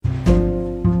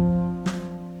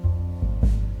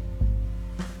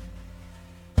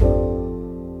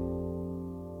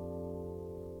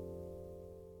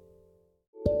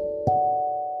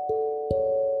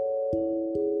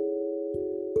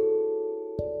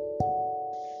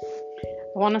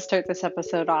I want to start this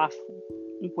episode off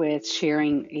with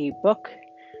sharing a book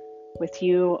with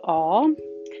you all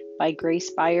by Grace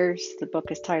Byers. The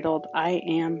book is titled, I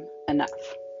Am Enough.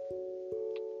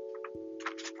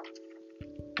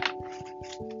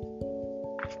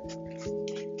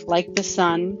 Like the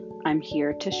sun, I'm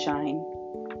here to shine.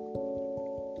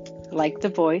 Like the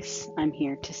voice, I'm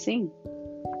here to sing.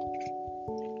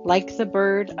 Like the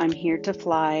bird, I'm here to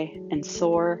fly and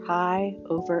soar high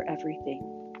over everything.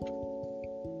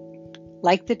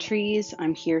 Like the trees,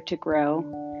 I'm here to grow.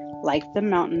 Like the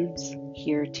mountains,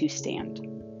 here to stand.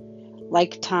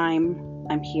 Like time,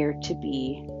 I'm here to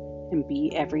be and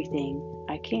be everything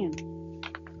I can.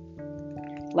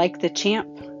 Like the champ,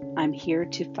 I'm here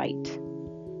to fight.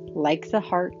 Like the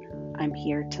heart, I'm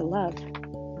here to love.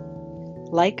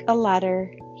 Like a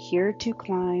ladder, here to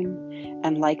climb,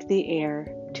 and like the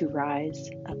air, to rise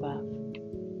above.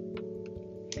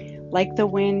 Like the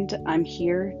wind, I'm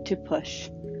here to push.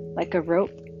 Like a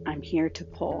rope, I'm here to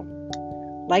pull.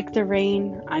 Like the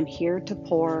rain, I'm here to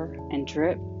pour and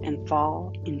drip and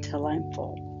fall until I'm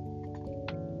full.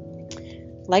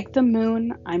 Like the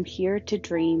moon, I'm here to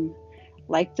dream.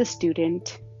 Like the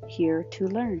student, here to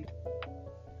learn.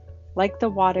 Like the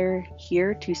water,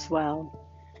 here to swell.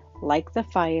 Like the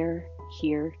fire,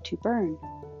 here to burn.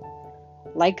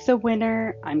 Like the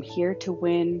winner, I'm here to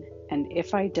win, and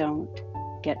if I don't,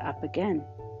 get up again.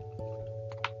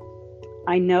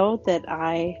 I know that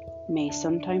I may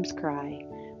sometimes cry,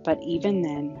 but even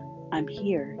then, I'm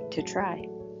here to try.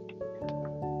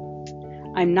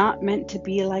 I'm not meant to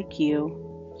be like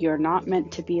you. You're not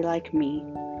meant to be like me.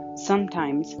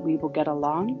 Sometimes we will get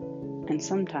along, and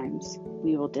sometimes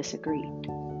we will disagree.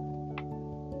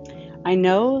 I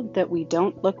know that we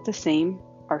don't look the same,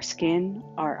 our skin,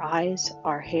 our eyes,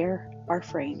 our hair, our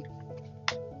frame.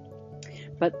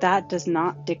 But that does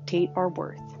not dictate our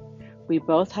worth. We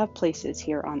both have places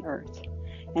here on earth.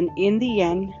 And in the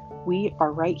end, we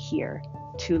are right here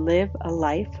to live a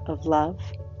life of love,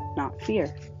 not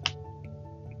fear.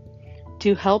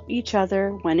 To help each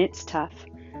other when it's tough,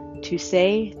 to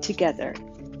say together,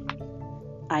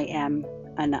 I am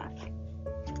enough.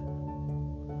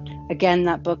 Again,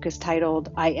 that book is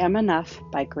titled, I Am Enough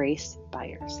by Grace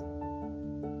Byers.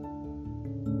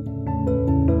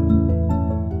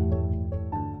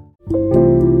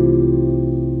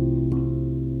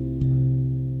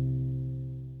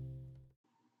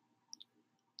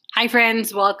 Hi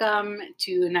friends, welcome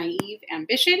to Naive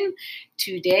Ambition.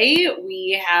 Today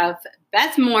we have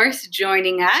Beth Morse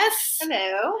joining us.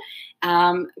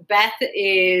 Hello. Beth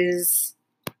is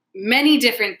many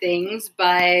different things,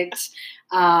 but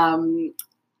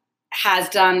has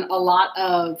done a lot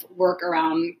of work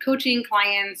around coaching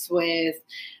clients with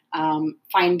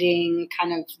finding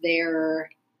kind of their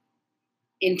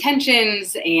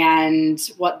intentions and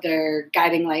what their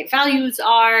guiding light values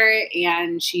are.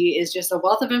 And she is just a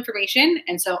wealth of information.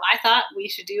 And so I thought we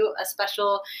should do a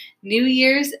special New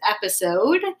Year's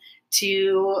episode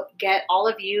to get all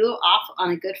of you off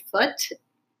on a good foot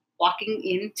walking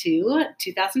into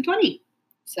 2020.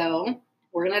 So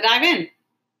we're going to dive in.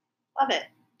 Love it.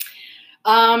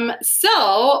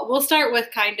 So we'll start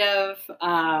with kind of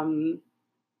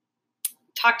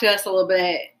talk to us a little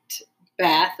bit,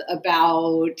 Beth,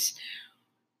 about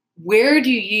where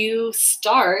do you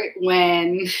start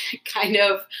when kind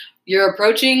of you're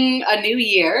approaching a new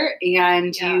year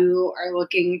and you are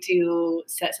looking to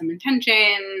set some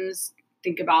intentions,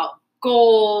 think about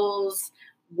goals.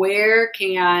 Where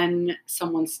can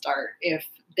someone start if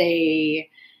they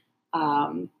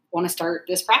want to start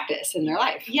this practice in their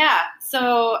life? Yeah.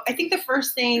 So I think the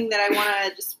first thing that I want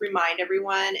to just remind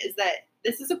everyone is that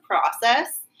this is a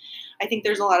process. I think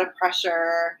there's a lot of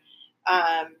pressure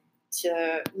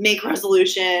to make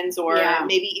resolutions, or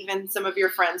maybe even some of your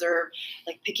friends are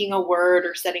like picking a word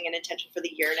or setting an intention for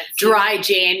the year. And it's dry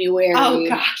January. Oh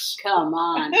gosh. Come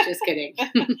on. Just kidding.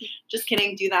 Just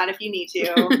kidding. Do that if you need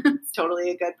to. It's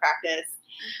totally a good practice.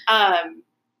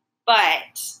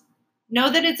 But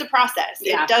know that it's a process.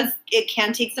 Yeah. It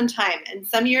can take some time. And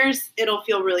some years it'll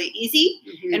feel really easy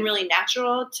and really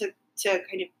natural to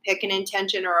kind of pick an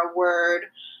intention or a word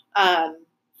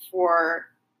for,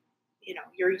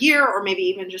 your year, or maybe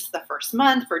even just the first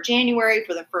month for January,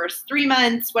 for the first 3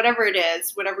 months, whatever it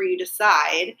is, whatever you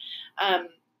decide. I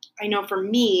know for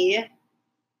me,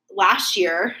 last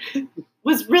year it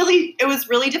was really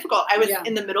difficult. I was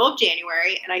in the middle of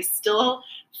January and I still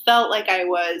felt like I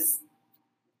was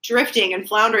drifting and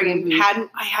floundering and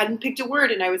I hadn't picked a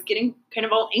word, and I was getting kind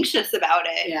of all anxious about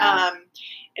it. Yeah.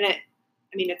 And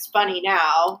it's funny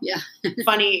now. Yeah.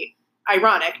 Funny,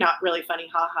 ironic, not really funny,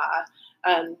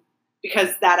 haha. Because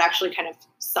that actually kind of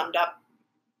summed up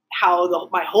how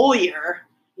my whole year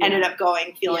ended up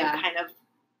going, feeling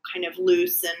kind of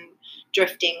loose and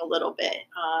drifting a little bit.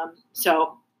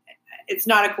 So it's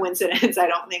not a coincidence, I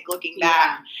don't think, looking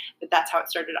back, that that's how it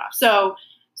started off. So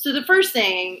the first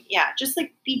thing, just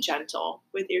like be gentle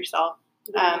with yourself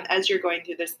as you're going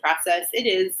through this process. It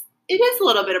is a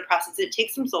little bit of process. It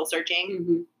takes some soul searching.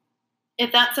 Mm-hmm.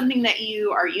 If that's something that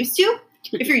you are used to,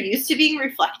 if you're used to being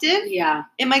reflective,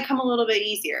 it might come a little bit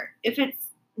easier. If you're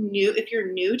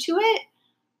new to it,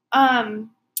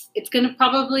 it's going to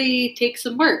probably take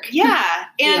some work.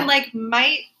 And like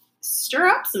might stir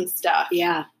up some stuff.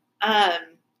 I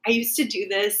used to do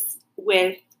this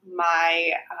with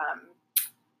my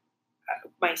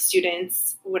my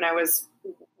students when I was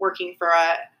working for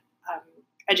a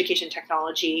education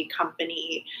technology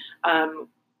company.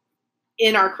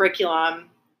 In our curriculum,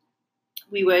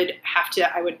 I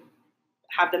would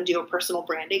have them do a personal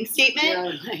branding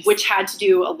statement, which had to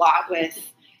do a lot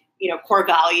with, core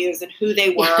values and who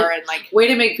they were, and like way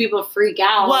to make people freak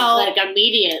out like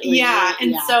immediately.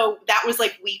 So that was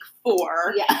like week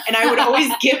 4. And I would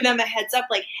always give them a heads up,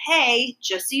 like, hey,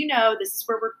 just so you know, this is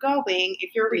where we're going.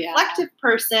 If you're a reflective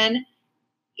person,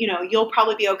 you'll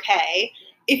probably be okay.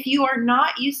 If you are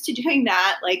not used to doing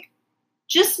that, like,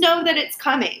 just know that it's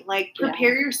coming. Like,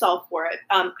 prepare yourself for it.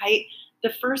 The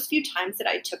first few times that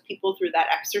I took people through that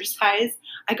exercise,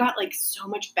 I got like so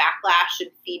much backlash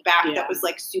and feedback that was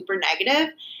like super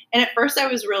negative. And at first I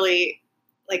was really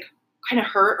like kind of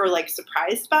hurt or like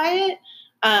surprised by it.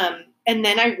 And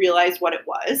then I realized what it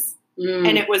was.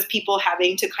 And it was people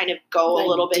having to kind of go a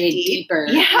little bit deeper.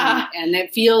 And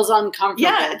it feels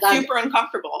uncomfortable. It's super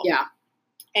uncomfortable.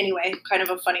 Anyway, kind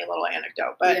of a funny little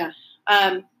anecdote, but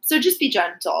so just be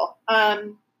gentle.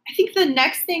 I think the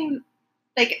next thing,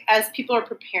 like as people are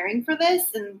preparing for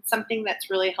this, and something that's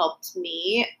really helped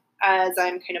me as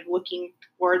I'm kind of looking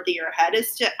toward the year ahead,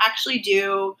 is to actually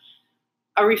do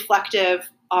a reflective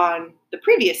on the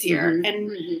previous year.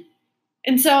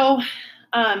 And so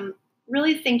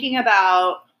really thinking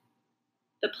about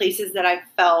the places that I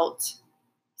felt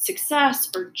success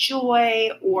or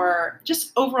joy or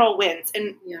just overall wins.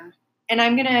 And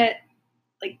I'm going to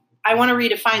I want to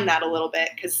redefine that a little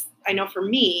bit, because I know for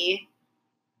me,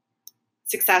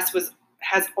 success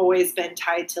has always been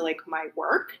tied to like my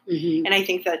work. And I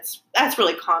think that's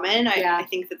really common. I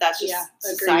think that's just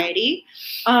society.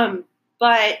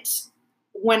 But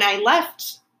when I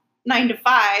left 9 to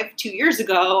 5 2 years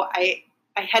ago, I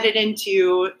headed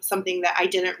into something that I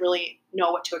didn't really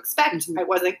know what to expect. I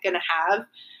wasn't going to have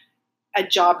a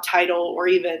job title or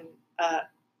even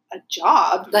a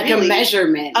job, like really. a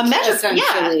measurement,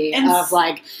 essentially, of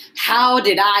like, how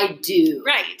did I do?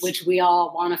 Which we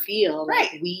all want to feel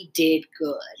like we did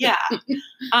good.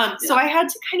 So I had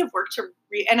to kind of work to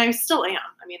and I still am.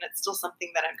 I mean, it's still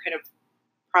something that I'm kind of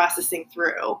processing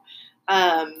through.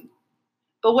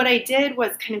 But what I did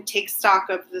was kind of take stock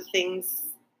of the things.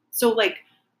 So like,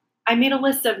 I made a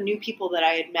list of new people that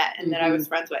I had met and that I was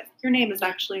friends with. Your name is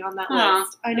actually on that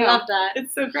list. I know. I love that.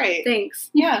 It's so great. Thanks.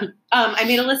 I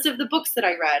made a list of the books that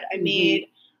I read. I made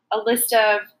a list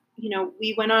of,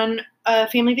 we went on a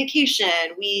family vacation.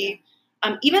 We,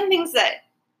 even things that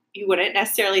you wouldn't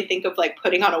necessarily think of like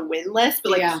putting on a win list,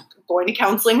 but like going to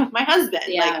counseling with my husband.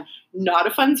 Like, not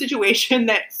a fun situation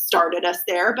that started us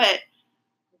there, but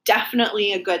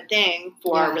definitely a good thing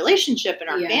for our relationship and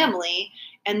our family.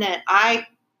 And then I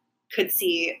could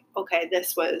see, okay,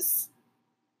 this was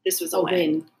a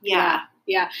win.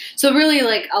 So really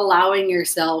like allowing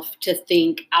yourself to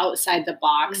think outside the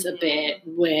box a bit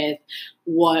with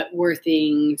what were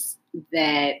things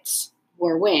that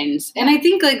were wins. And I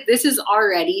think like this is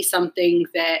already something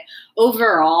that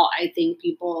overall I think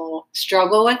people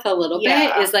struggle with a little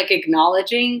bit, is like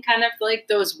acknowledging kind of like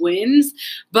those wins.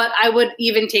 But I would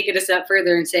even take it a step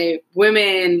further and say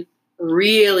women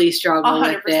really struggle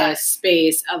 100%. With this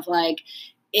space of like,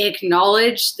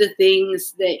 acknowledge the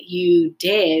things that you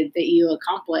did, that you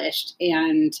accomplished.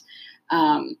 And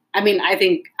I mean, I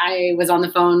think I was on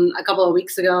the phone a couple of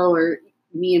weeks ago, or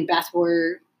me and Beth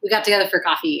we got together for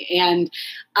coffee, and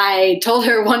I told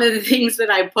her one of the things that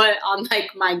I put on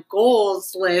like my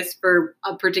goals list for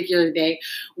a particular day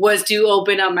was to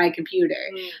open up my computer,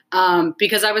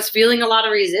 because I was feeling a lot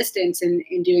of resistance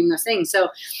in doing those things. So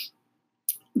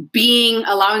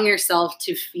allowing yourself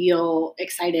to feel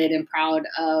excited and proud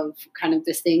of kind of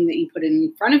this thing that you put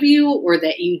in front of you, or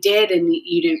that you did and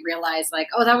you didn't realize like,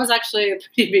 oh, that was actually a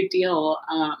pretty big deal.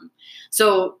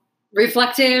 So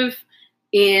reflective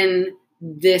in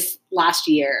this last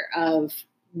year of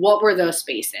what were those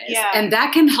spaces? And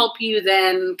that can help you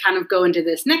then kind of go into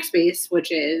this next space,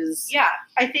 which is...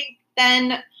 I think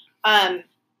then,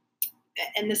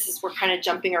 and this is, we're kind of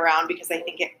jumping around because I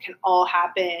think it can all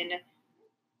happen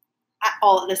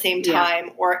all at the same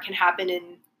time, or it can happen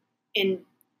in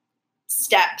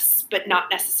steps, but not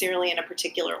necessarily in a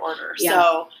particular order. Yeah.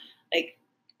 So like,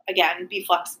 again, be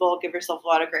flexible, give yourself a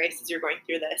lot of grace as you're going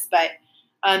through this. But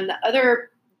the other,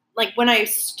 like when I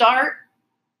start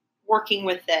working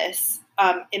with this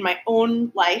in my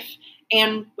own life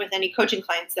and with any coaching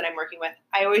clients that I'm working with,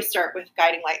 I always start with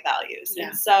guiding light values. Yeah.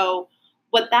 And so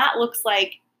what that looks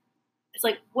like is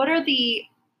like, what are the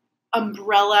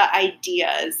umbrella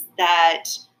ideas that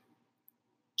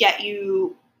get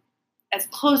you as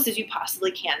close as you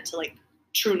possibly can to like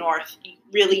true north,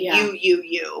 really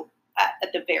you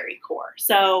at the very core.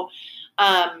 So,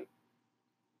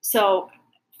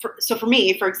 for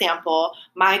me, for example,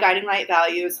 my guiding light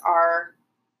values are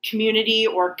community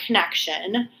or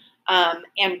connection,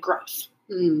 and growth.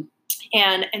 Mm.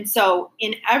 And so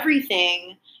in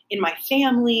everything, in my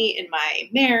family, in my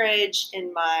marriage,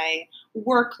 in my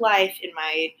work life, in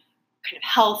my kind of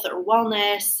health or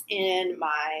wellness, in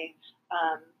my,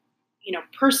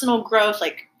 personal growth,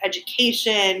 like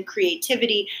education,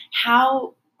 creativity,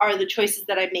 how are the choices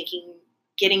that I'm making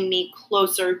getting me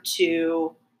closer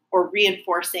to or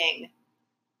reinforcing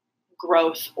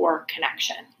growth or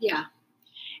connection? Yeah.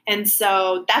 And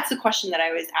so that's the question that I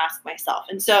always ask myself.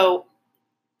 And so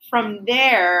from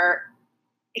there,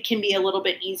 it can be a little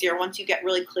bit easier once you get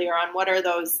really clear on what are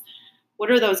those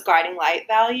guiding light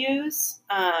values.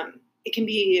 It can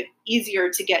be easier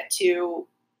to get to,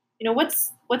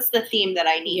 what's the theme that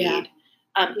I need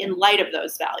in light of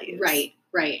those values.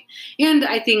 Right. And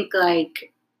I think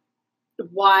like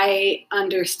why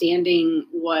understanding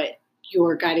what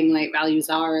your guiding light values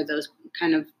are, those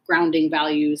kind of grounding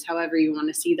values, however you want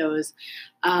to see those,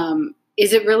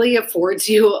 is it really affords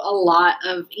you a lot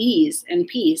of ease and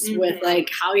peace with like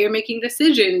how you're making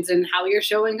decisions and how you're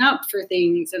showing up for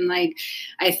things. And like,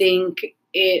 I think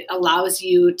it allows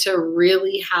you to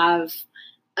really have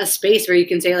a space where you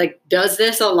can say like, does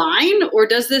this align or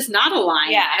does this not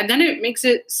align? Yeah. And then it makes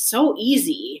it so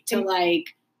easy to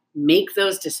like make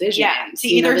those decisions. Yeah. To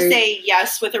either say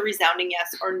yes with a resounding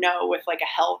yes or no with like a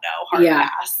hell no hard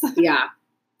pass. Yeah.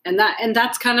 And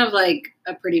that's kind of like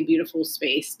a pretty beautiful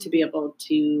space to be able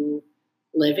to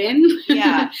live in.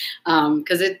 Yeah.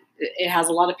 Because it has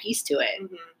a lot of peace to it.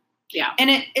 Mm-hmm. Yeah. And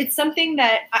it's something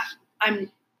that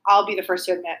I'll be the first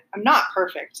to admit I'm not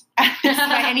perfect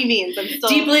by any means. I'm still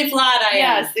deeply flawed.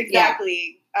 Yes,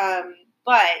 exactly. Yeah.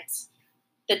 But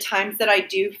the times that I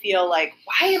do feel like,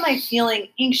 why am I feeling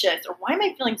anxious or why am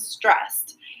I feeling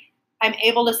stressed? I'm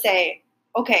able to say,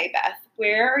 okay, Beth,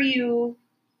 where are you?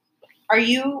 Are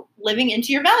you living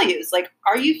into your values? Like,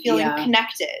 are you feeling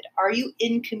connected? Are you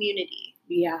in community?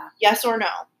 Yeah. Yes or no?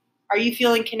 Are you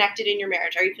feeling connected in your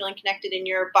marriage? Are you feeling connected in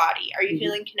your body? Are you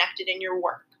feeling connected in your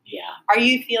work? Yeah. Where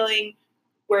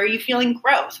are you feeling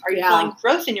growth? Are you feeling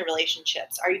growth in your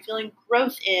relationships? Are you feeling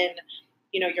growth in,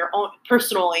 your own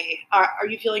personally? Are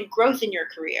you feeling growth in your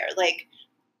career? Like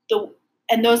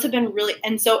and those have been really,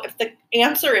 and so if the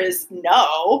answer is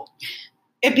no,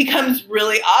 it becomes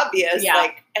really obvious. Yeah.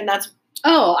 Like, and that's,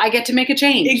 oh, I get to make a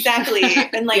change. Exactly.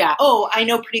 And like, oh, I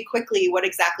know pretty quickly what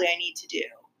exactly I need to do.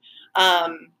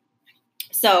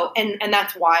 So, and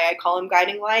that's why I call them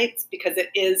guiding lights, because it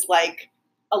is like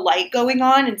a light going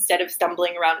on instead of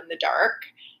stumbling around in the dark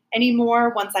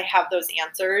anymore. Once I have those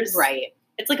answers, right.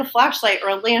 It's like a flashlight or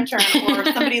a lantern or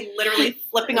somebody literally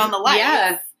flipping on the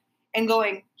light and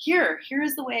going, here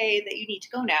is the way that you need to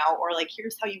go now. Or like,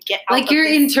 here's how you get out like of your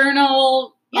this.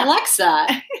 Internal Alexa,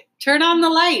 turn on the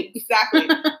light. Exactly.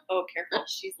 Oh, careful.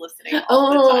 She's listening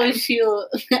all the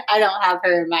time. I don't have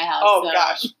her in my house. Oh, so.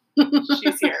 Gosh.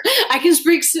 She's here. I can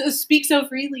speak so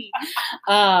freely.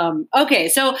 Okay,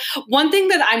 so one thing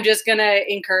that I'm just gonna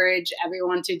encourage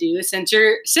everyone to do, since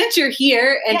you're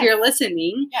here and you're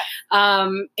listening,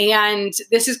 and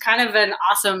this is kind of an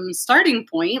awesome starting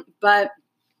point, but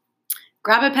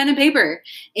grab a pen and paper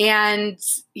and,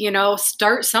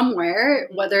 start somewhere,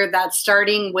 whether that's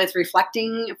starting with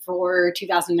reflecting for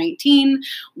 2019.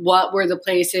 What were the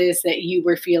places that you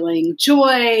were feeling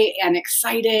joy and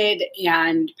excited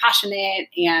and passionate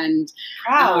and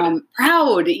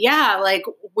proud? Yeah. Like,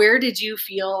 where did you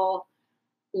feel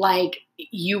like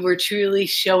you were truly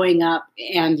showing up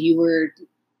and you were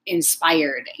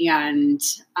inspired? And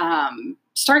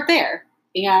start there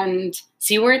and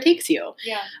see where it takes you.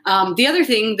 Yeah. The other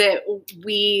thing that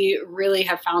we really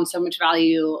have found so much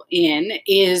value in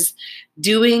is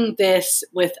doing this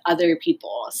with other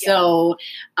people. Yeah. So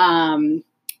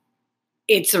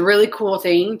it's a really cool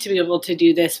thing to be able to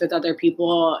do this with other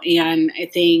people. And I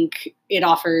think it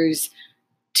offers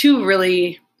two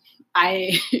really,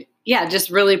 yeah, just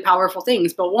really powerful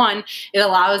things. But one, it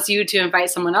allows you to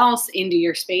invite someone else into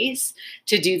your space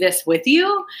to do this with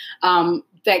you,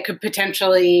 that could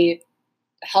potentially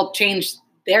help change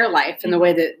their life and the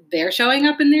way that they're showing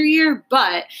up in their year.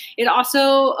 But it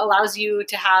also allows you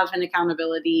to have an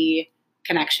accountability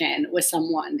connection with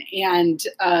someone, and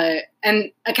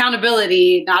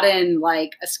accountability, not in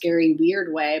like a scary,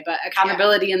 weird way, but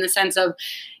accountability in the sense of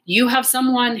you have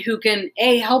someone who can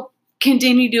help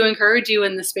continue to encourage you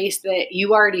in the space that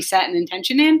you already set an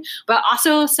intention in, but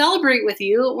also celebrate with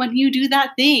you when you do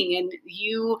that thing and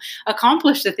you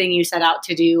accomplish the thing you set out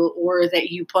to do or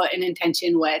that you put an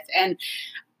intention with. And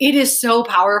it is so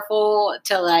powerful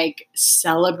to like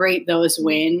celebrate those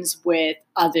wins with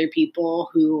other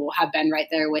people who have been right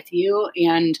there with you.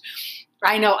 And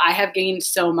I know I have gained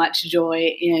so much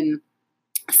joy in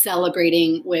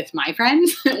celebrating with my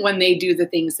friends when they do the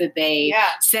things that they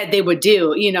said they would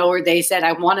do, or they said,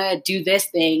 I want to do this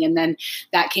thing. And then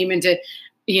that came into,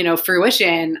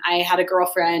 fruition. I had a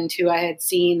girlfriend who I had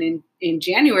seen in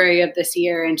January of this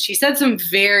year, and she said some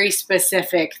very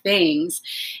specific things.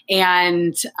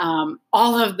 And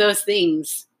all of those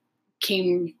things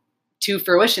came to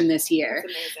fruition this year.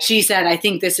 She said, I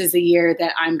think this is the year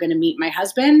that I'm going to meet my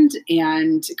husband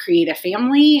and create a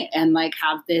family and like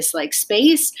have this like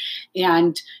space.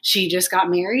 And she just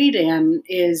got married and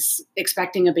is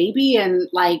expecting a baby. And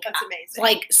like, that's amazing.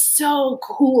 Like so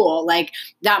cool. Like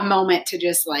that moment to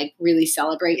just like really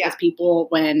celebrate with people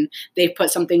when they've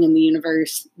put something in the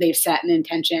universe, they've set an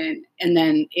intention, and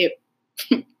then it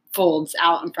folds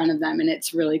out in front of them. And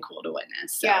it's really cool to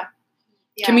witness. So.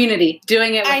 Yeah. Community,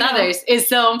 doing it with others is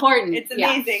so important. It's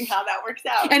amazing how that works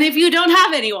out. And if you don't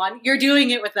have anyone, you're doing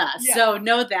it with us. Yeah. So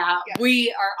know that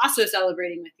we are also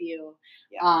celebrating with you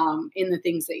in the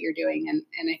things that you're doing. And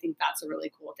I think that's a really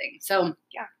cool thing. So,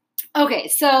 okay.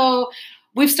 So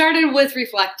we've started with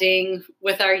reflecting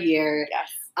with our year.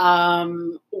 Yes.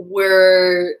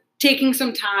 We're taking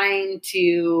some time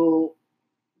to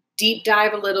deep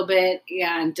dive a little bit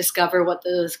and discover what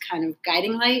those kind of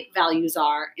guiding light values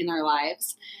are in our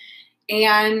lives.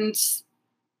 And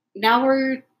now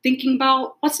we're thinking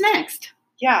about what's next.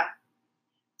 Yeah.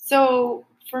 So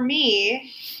for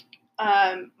me,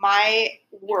 my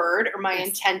word or my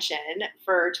intention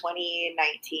for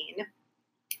 2019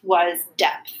 was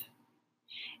depth.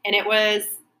 And it was,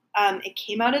 it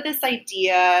came out of this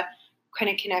idea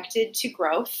kind of connected to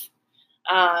growth,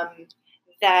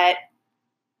 that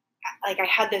like I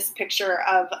had this picture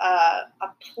of a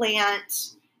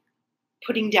plant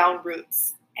putting down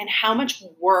roots and how much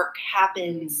work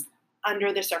happens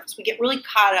under the surface. We get really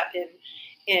caught up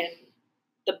in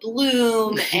the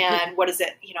bloom and what is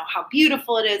it, how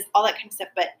beautiful it is, all that kind of stuff.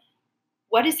 But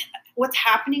what's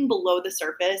happening below the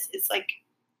surface is like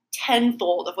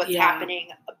tenfold of what's happening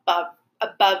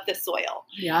above the soil.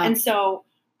 Yeah. And so,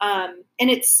 and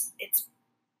it's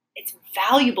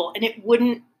valuable, and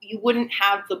you wouldn't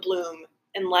have the bloom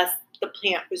unless the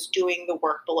plant was doing the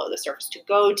work below the surface to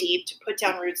go deep, to put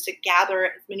down roots, to gather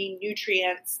as many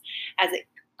nutrients as it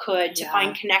could, to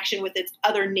find connection with its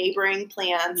other neighboring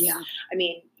plants. Yeah. I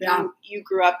mean, you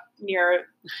grew up near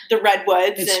the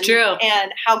redwoods. It's true.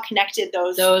 And how connected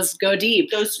those go deep.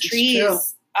 Those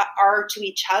trees are to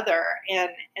each other.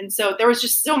 And so there was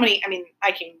just so many, I mean,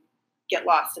 I can get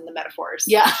lost in the metaphors.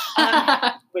 Yeah.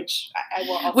 Which I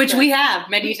will also. Which we have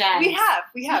many times. We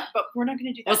have, but we're not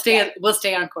going to do that. We'll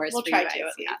stay on course. We'll try to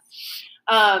at least.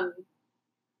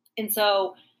 And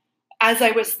so as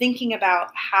I was thinking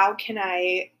about how can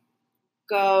I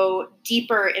go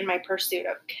deeper in my pursuit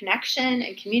of connection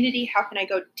and community, how can I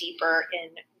go deeper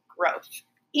in growth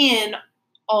in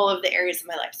all of the areas of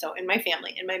my life. So in my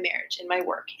family, in my marriage, in my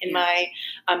work, in my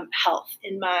health,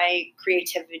 in my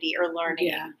creativity or learning.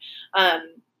 Yeah.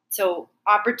 So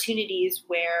opportunities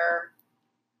where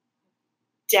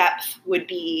depth would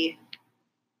be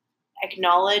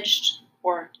acknowledged,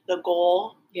 or the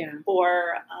goal,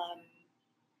 or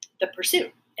the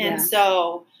pursuit. And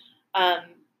so, that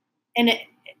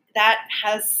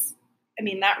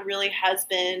really has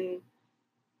been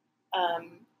a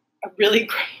really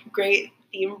great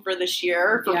theme for this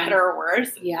year, for better or worse.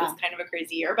 It was kind of a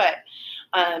crazy year, but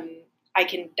I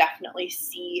can definitely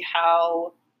see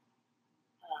how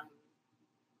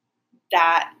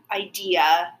that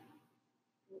idea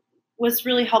was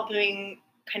really helping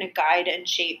kind of guide and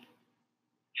shape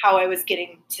how I was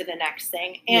getting to the next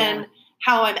thing and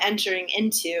how I'm entering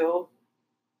into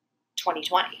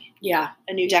 2020. Yeah.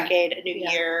 A new decade, a new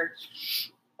year,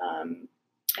 and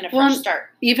a fresh start.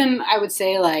 Even I would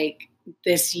say like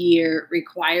this year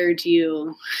required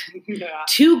you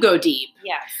to go deep.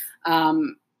 Yes.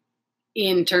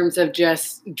 in terms of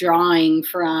just drawing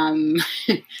from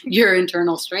your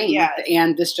internal strength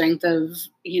and the strength of,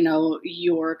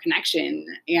 your connection,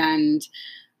 and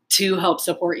to help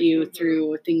support you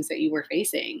through things that you were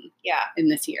facing in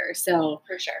this year. So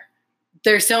for sure,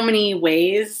 there's so many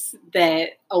ways that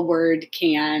a word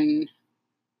can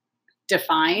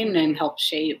define and help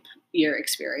shape your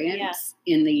experience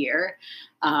in the year,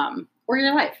 or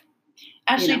your life.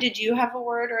 Ashley, did you have a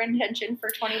word or intention for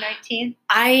 2019?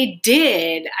 I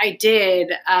did.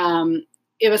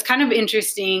 It was kind of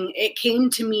interesting. It came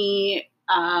to me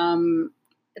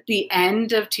at the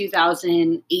end of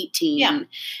 2018.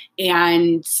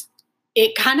 And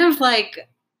it kind of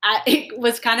it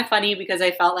was kind of funny because I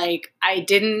felt like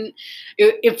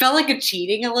it felt like a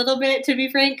cheating a little bit, to be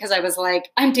frank, because I was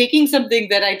like, I'm taking something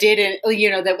that I did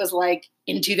that was like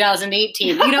in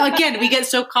 2018. Again, we get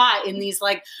so caught in these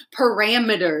like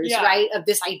parameters, right, of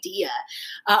this idea.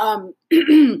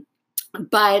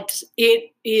 But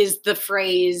it is the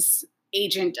phrase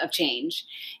agent of change.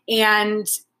 And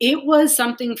it was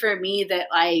something for me that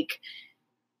like,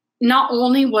 not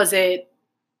only was it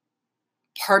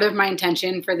part of my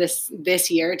intention for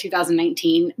this year,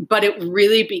 2019, but it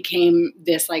really became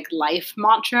this like life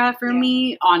mantra for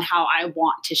me on how I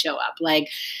want to show up. Like,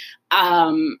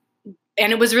 and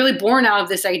it was really born out of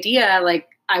this idea. Like,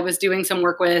 I was doing some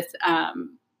work with,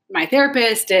 my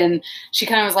therapist, and she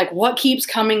kind of was like, what keeps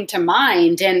coming to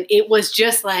mind? And it was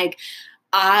just like,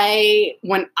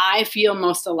 when I feel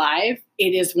most alive,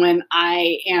 it is when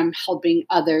I am helping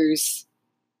others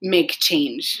make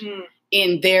change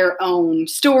in their own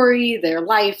story, their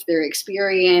life, their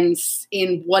experience,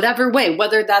 in whatever way,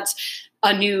 whether that's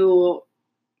a new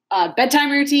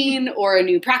bedtime routine or a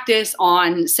new practice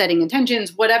on setting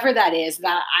intentions, whatever that is,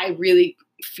 that I really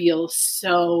feel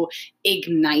so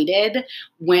ignited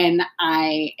when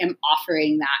I am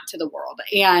offering that to the world.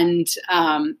 And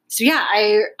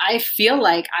I feel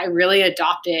like I really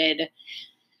adopted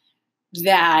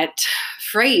that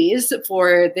phrase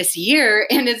for this year,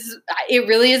 and it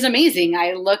really is amazing.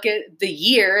 I look at the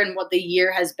year and what the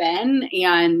year has been,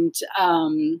 and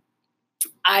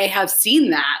I have seen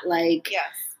that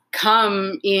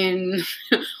come in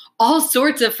all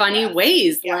sorts of funny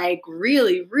ways, like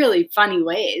really, really funny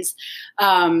ways.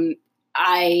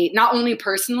 I not only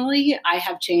personally, I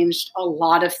have changed a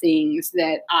lot of things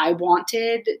that I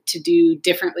wanted to do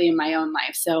differently in my own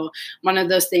life. So one of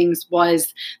those things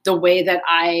was the way that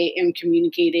I am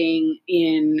communicating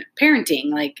in parenting.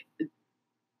 Like,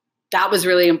 that was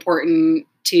really important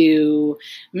to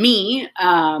me.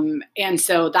 And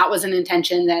so that was an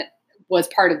intention that was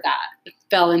part of that,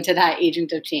 fell into that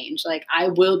agent of change. Like, I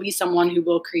will be someone who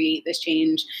will create this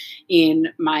change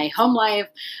in my home life.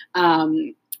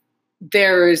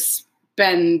 There's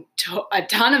been a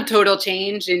ton of total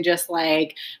change in just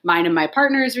like mine and my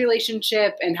partner's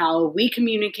relationship and how we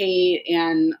communicate,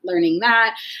 and learning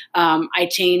that. I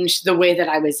changed the way that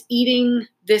I was eating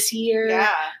this year.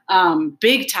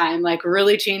 Big time, like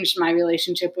really changed my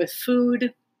relationship with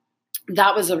food.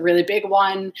 That was a really big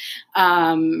one.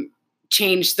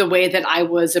 Changed the way that I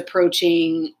was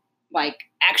approaching like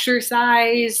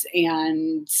exercise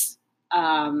and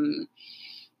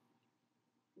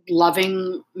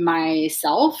loving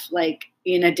myself like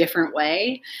in a different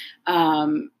way.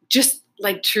 Just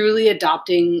like truly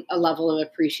adopting a level of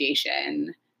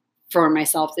appreciation for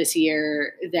myself this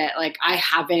year that like I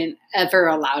haven't ever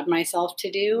allowed myself to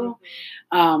do,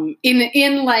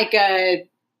 in like a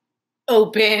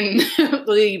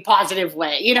openly positive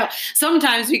way.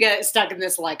 Sometimes we get stuck in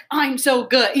this like, I'm so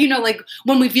good, like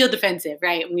when we feel defensive,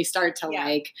 right? And we start to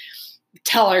like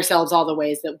tell ourselves all the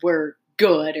ways that we're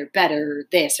good or better,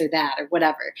 this or that or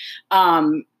whatever.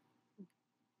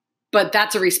 But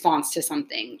that's a response to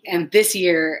something. And this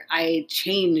year I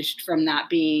changed from that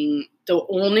being the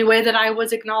only way that I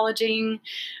was acknowledging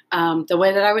the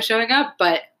way that I was showing up,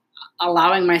 but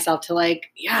allowing myself to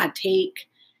like, take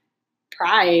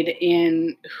pride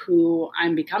in who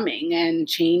I'm becoming and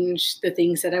change the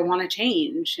things that I want to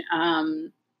change.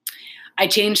 I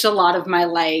changed a lot of my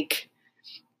like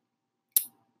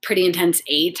pretty intense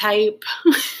A-type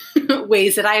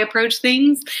ways that I approach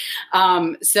things.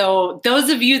 So those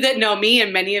of you that know me,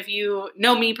 and many of you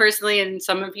know me personally, and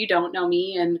some of you don't know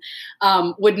me, and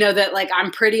would know that like I'm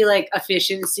pretty like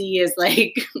efficiency is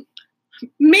like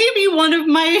maybe one of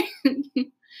my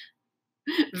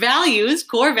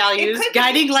core values,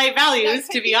 guiding light values,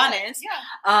 to be honest,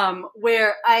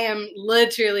 where I am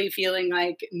literally feeling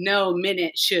like no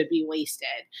minute should be wasted.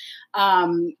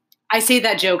 I say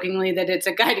that jokingly that it's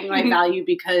a guiding light value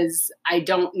because I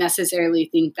don't necessarily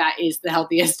think that is the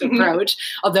healthiest approach,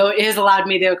 although it has allowed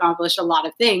me to accomplish a lot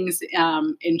of things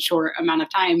in short amount of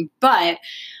time. But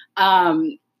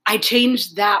I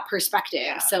changed that perspective.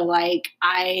 Yeah. So like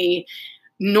I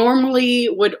normally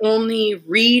would only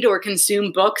read or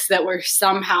consume books that were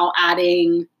somehow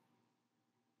adding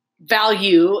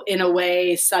value in a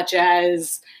way such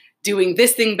as doing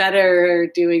this thing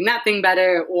better, doing that thing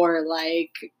better, or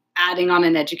like adding on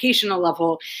an educational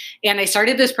level. And I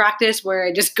started this practice where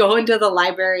I just go into the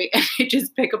library and I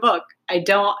just pick a book.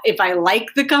 If I like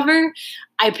the cover,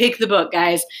 I pick the book,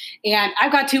 guys. And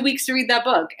I've got 2 weeks to read that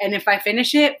book. And if I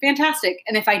finish it, fantastic.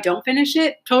 And if I don't finish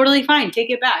it, totally fine. Take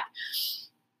it back.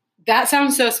 That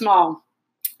sounds so small,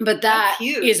 but that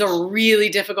is a really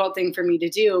difficult thing for me to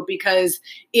do because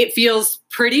it feels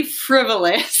pretty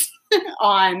frivolous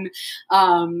on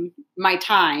my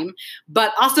time,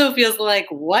 but also feels like,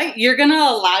 what? You're going to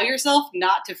allow yourself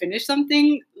not to finish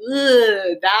something?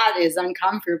 Ugh, that is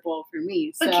uncomfortable for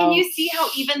me. But can you see how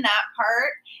even that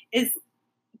part is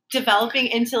developing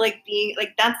into like being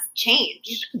like that's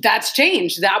changed? That's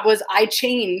changed. I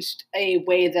changed a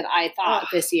way that I thought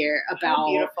this year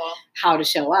about how to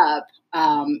show up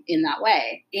in that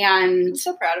way. And I'm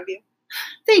so proud of you.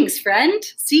 Thanks, friend.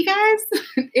 See, guys,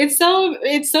 it's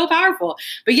so powerful.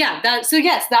 But yeah,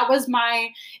 that was my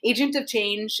agent of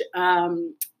change.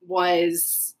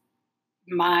 Was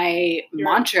my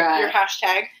mantra, your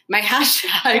hashtag, my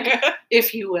hashtag,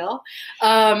 if you will.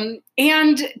 And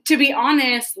to be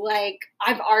honest, like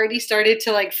I've already started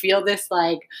to like feel this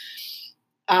like,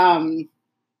 I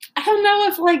don't know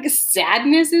if like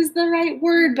sadness is the right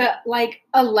word, but like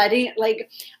I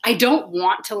don't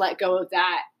want to let go of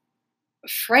that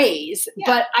phrase,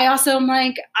 but I also am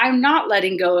like, I'm not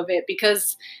letting go of it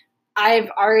because I've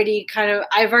already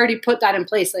put that in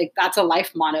place. Like that's a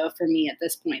life motto for me at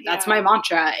this point. That's my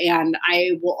mantra. And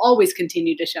I will always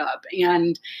continue to show up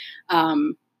and,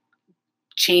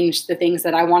 change the things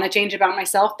that I want to change about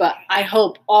myself. But I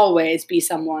hope always be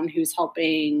someone who's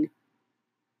helping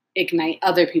ignite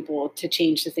other people to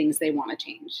change the things they want to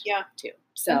change too.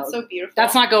 So that's so beautiful.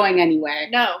 That's not going anywhere.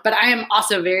 No, but I am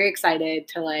also very excited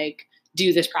to like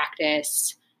do this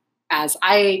practice as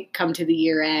I come to the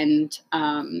year end.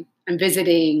 I'm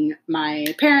visiting my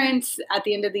parents at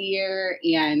the end of the year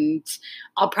and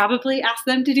I'll probably ask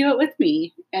them to do it with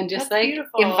me and just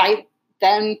invite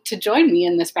them to join me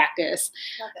in this practice.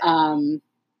 I'm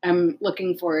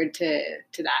looking forward to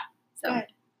that. So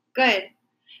good.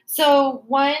 So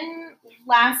one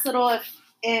last little,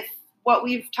 if what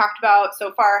we've talked about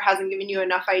so far hasn't given you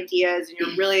enough ideas and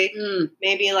you're really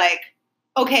maybe like,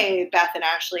 okay, Beth and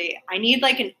Ashley, I need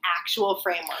like an actual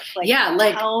framework. Like,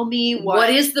 tell me what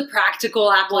is the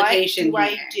practical application? What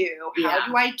do I do? How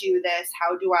do I do this?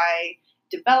 How do I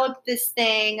develop this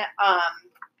thing?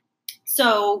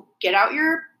 So get out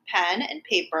your pen and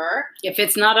paper. If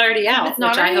it's not already out,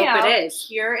 which I hope it is.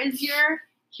 Here is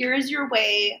your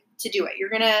way to do it. You're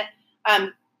gonna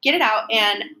get it out,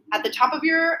 and at the top of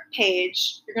your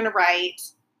page, you're gonna write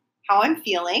how I'm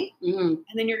feeling, and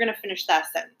then you're gonna finish that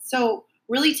sentence. So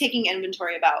really taking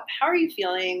inventory about how are you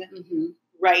feeling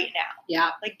right now. Yeah.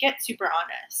 Like get super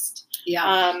honest.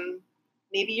 Yeah.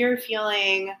 Maybe you're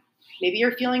feeling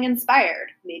inspired.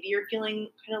 Maybe you're feeling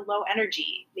kind of low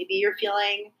energy. Maybe you're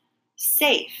feeling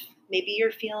safe. Maybe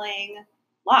you're feeling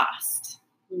lost.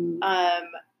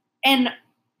 And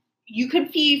you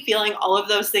could be feeling all of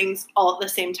those things all at the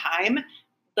same time.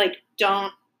 Like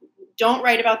don't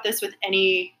write about this with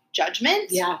any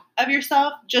judgment of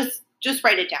yourself. Just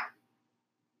write it down.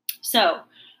 So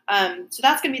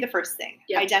that's going to be the first thing.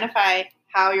 Yep. Identify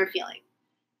how you're feeling.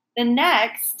 The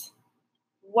next,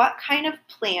 what kind of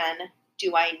plan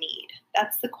do I need?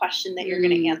 That's the question that you're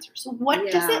going to answer. So what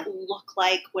does it look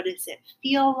like? What does it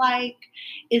feel like?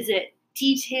 Is it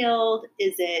detailed?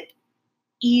 Is it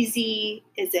easy?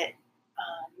 Is it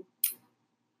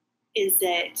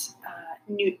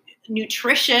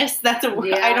nutritious? That's a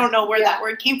word. I don't know where that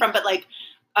word came from, but like,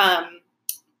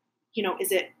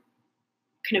 is it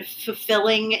kind of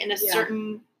fulfilling in a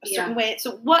certain way?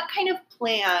 So what kind of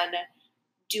plan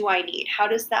do I need? How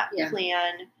does that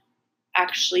plan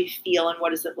actually feel, and what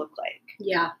does it look like?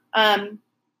 Yeah.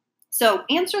 So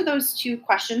answer those two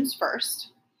questions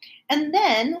first. And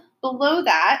then below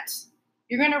that,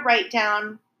 you're going to write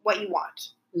down what you want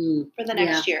for the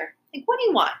next year. Like, what do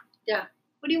you want? Yeah.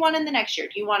 What do you want in the next year?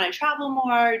 Do you want to travel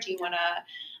more? Do you want to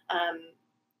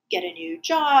get a new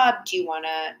job? Do you want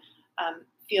to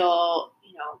feel,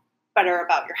 better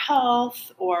about your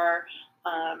health? Or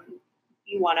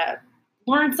you want to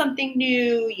learn something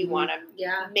new. You want to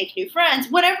make new friends,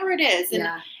 whatever it is.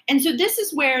 And so this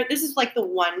is like the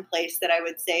one place that I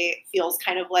would say feels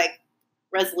kind of like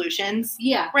resolutions.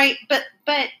 Yeah. Right. But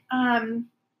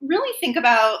really think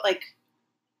about like,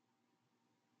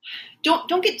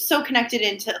 don't get so connected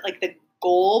into like the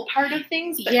goal part of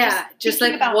things. But just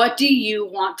like about, what do you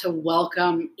want to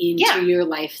welcome into your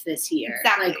life this year?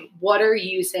 Exactly. Like, what are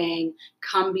you saying?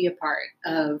 Come be a part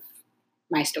of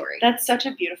my story. That's such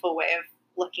a beautiful way of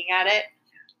looking at it.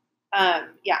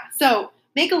 So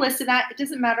make a list of that. It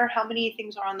doesn't matter how many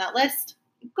things are on that list.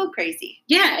 Go crazy.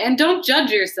 Yeah, and don't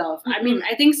judge yourself. I mean,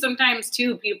 I think sometimes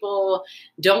too people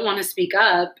don't want to speak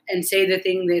up and say the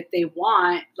thing that they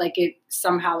want, like it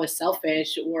somehow is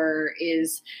selfish or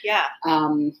is is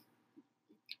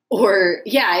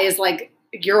like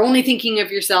you're only thinking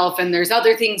of yourself and there's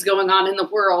other things going on in the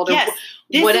world or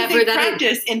whatever is a that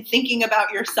practice in thinking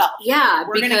about yourself. Yeah,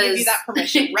 we're going to give you that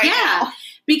permission right now.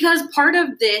 Because part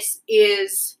of this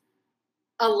is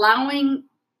allowing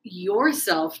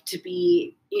yourself to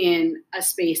be in a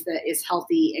space that is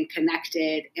healthy and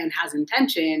connected and has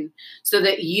intention so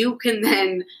that you can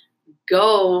then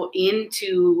go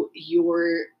into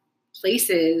your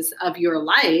places of your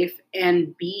life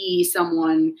and be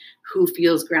someone who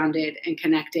feels grounded and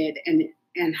connected and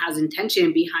has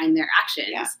intention behind their actions.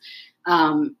 Yeah.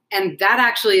 And that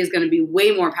actually is going to be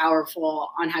way more powerful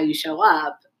on how you show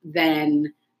up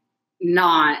than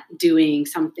not doing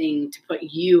something to put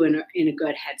you in a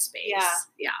good headspace.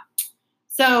 Yeah.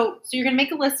 So you're going to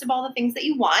make a list of all the things that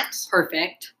you want.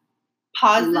 Perfect.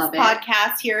 Pause this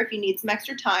podcast here if you need some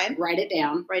extra time. Write it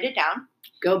down.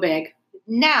 Go big.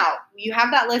 Now you have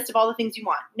that list of all the things you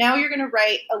want. Now you're going to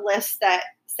write a list that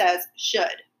says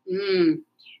should.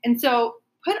 And so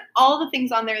put all the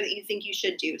things on there that you think you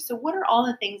should do. So what are all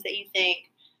the things that you think,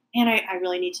 man, I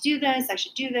really need to do this. I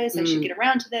should do this. I should get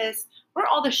around to this. What are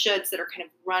all the shoulds that are kind of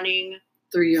running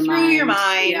through your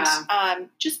mind? Yeah.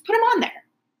 Just put them on there.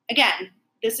 Again,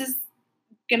 this is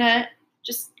going to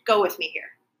just go with me here.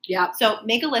 Yeah. So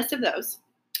make a list of those.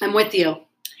 I'm with you.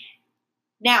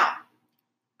 Now,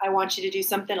 I want you to do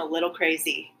something a little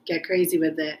crazy. Get crazy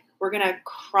with it. We're going to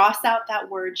cross out that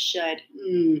word should.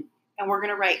 And we're going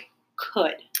to write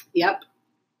could. Yep.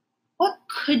 What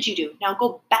could you do? Now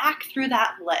go back through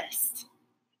that list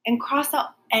and cross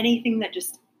out anything that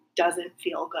just doesn't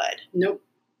feel good. Nope.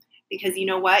 Because you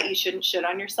know what? You shouldn't should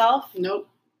on yourself. Nope.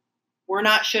 We're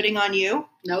not shoulding on you.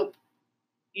 Nope.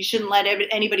 You shouldn't let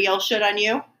anybody else should on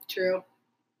you. True.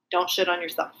 Don't should on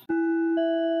yourself.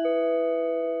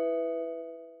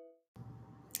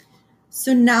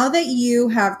 So now that you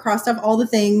have crossed off all the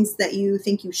things that you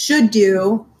think you should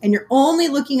do, and you're only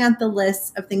looking at the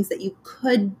list of things that you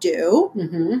could do,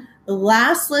 the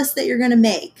last list that you're going to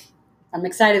make. I'm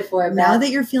excited for it. Now that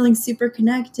you're feeling super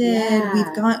connected,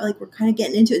 we're kind of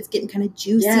getting into it. It's getting kind of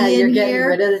juicy in here. Yeah, you're getting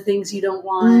rid of the things you don't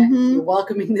want. You're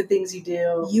welcoming the things you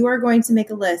do. You are going to make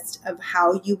a list of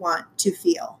how you want to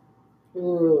feel.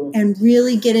 Ooh. And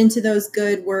really get into those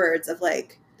good words of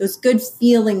like those good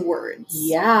feeling words.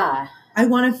 Yeah. I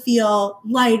want to feel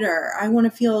lighter. I want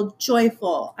to feel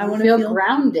joyful. I want to feel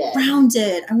grounded. I want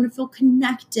to feel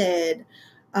connected.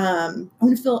 I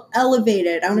want to feel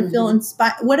elevated. I want to feel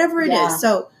inspired, whatever it is.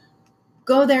 So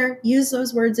go there, use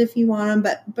those words if you want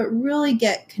them, but really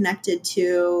get connected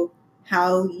to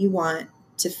how you want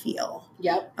to feel.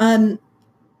 Yep.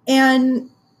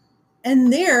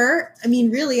 And there, I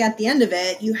mean, really at the end of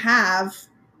it, you have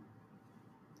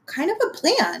kind of a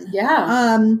plan.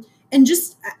 Yeah. And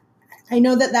just, I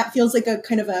know that feels like a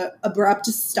kind of a abrupt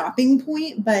stopping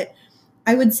point, but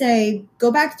I would say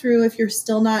go back through if you're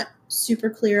still not super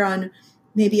clear on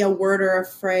maybe a word or a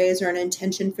phrase or an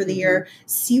intention for the year.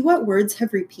 See what words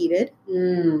have repeated.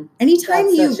 Anytime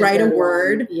you write a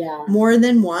word more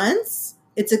than once,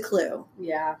 it's a clue.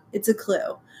 Yeah. It's a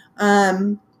clue.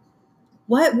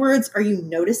 What words are you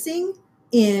noticing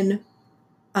in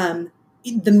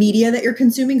the media that you're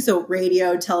consuming? So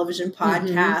radio, television,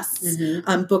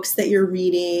 podcasts, books that you're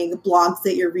reading, blogs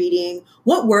that you're reading.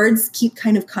 What words keep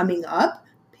kind of coming up?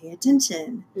 Pay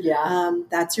attention. Yeah.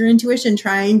 That's your intuition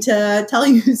trying to tell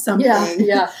you something.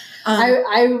 Yeah.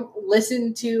 I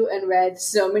listened to and read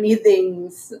so many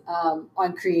things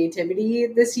on creativity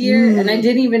this year. And I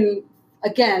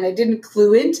didn't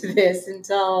clue into this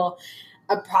until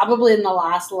probably in the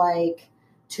last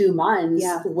 2 months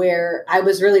where I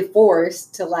was really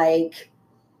forced to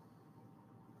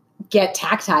get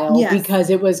tactile because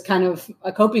it was kind of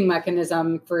a coping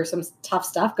mechanism for some tough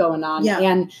stuff going on. Yeah.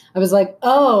 And I was like,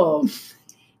 oh,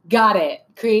 got it.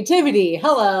 Creativity.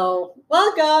 Hello.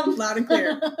 Welcome. Loud and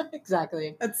clear.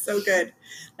 Exactly. That's so good.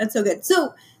 That's so good.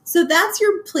 So So that's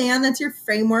your plan. That's your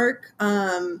framework.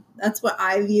 That's what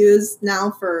I've used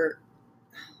now for,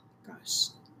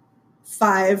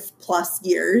 5+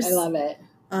 years. I love it.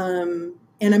 And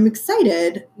I'm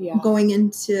excited going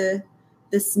into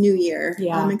this new year.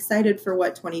 Yeah. I'm excited for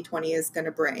what 2020 is going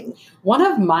to bring. One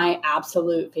of my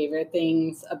absolute favorite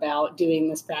things about doing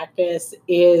this practice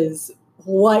is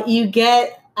what you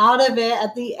get out of it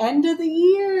at the end of the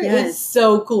year. Yes. It's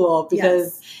so cool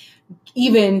because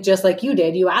even just like you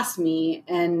did, you asked me,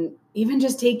 and even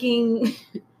just taking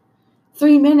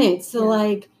 3 minutes to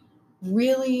like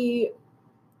really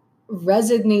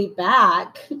resonate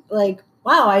back, like,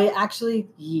 wow, I actually,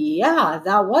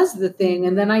 that was the thing.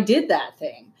 And then I did that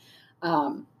thing,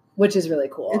 which is really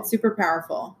cool. It's super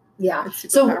powerful. Yeah. It's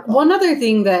super So powerful. one other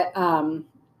thing that,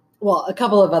 a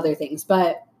couple of other things,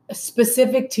 but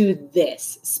specific to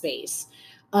this space,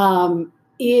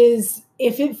 is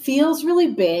if it feels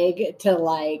really big to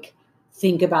like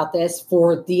think about this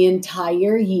for the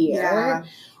entire year,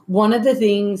 one of the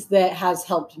things that has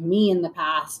helped me in the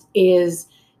past is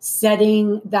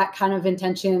setting that kind of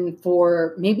intention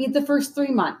for maybe the first 3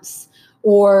 months,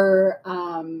 or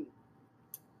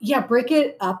break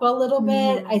it up a little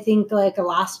bit. I think like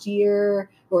last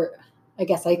year, or I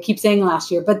guess I keep saying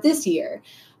last year, but this year,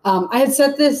 I had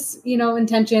set this,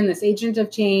 intention, this agent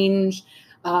of change.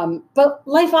 But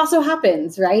life also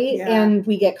happens, right? Yeah. And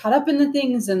we get caught up in the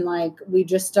things, and like we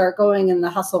just start going in the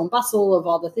hustle and bustle of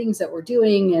all the things that we're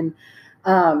doing. And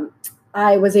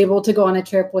I was able to go on a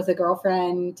trip with a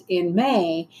girlfriend in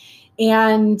May.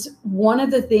 And one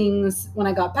of the things when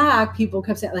I got back, people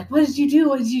kept saying, like, what did you do?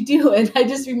 What did you do? And I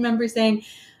just remember saying,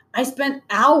 I spent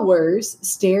hours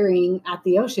staring at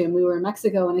the ocean. We were in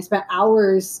Mexico, and I spent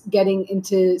hours getting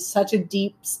into such a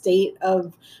deep state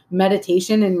of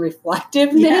meditation and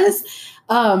reflectiveness.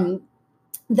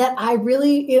 That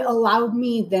it allowed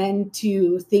me then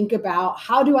to think about,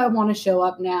 how do I want to show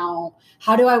up now?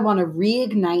 How do I want to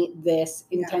reignite this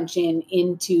intention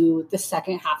into the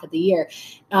second half of the year?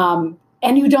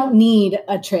 And you don't need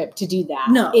a trip to do that.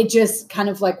 No. It just kind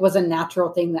of like was a natural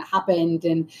thing that happened.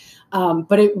 And,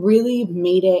 but it really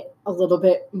made it a little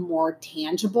bit more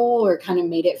tangible, or kind of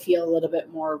made it feel a little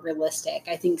bit more realistic.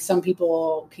 I think some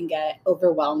people can get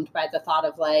overwhelmed by the thought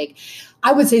of like,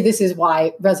 I would say this is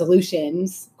why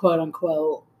resolutions, quote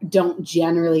unquote, don't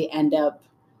generally end up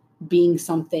being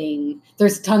something.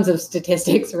 There's tons of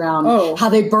statistics around how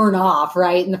they burn off,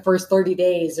 right, in the first 30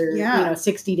 days or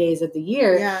 60 days of the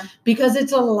year, because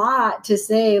it's a lot to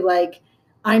say like,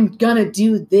 I'm gonna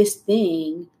do this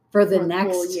thing for the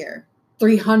next whole year,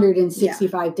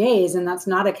 365 days, and that's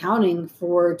not accounting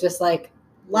for just like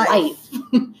life.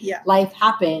 Life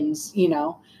happens,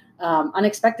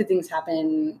 unexpected things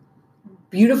happen,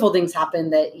 beautiful things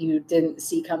happen that you didn't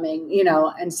see coming,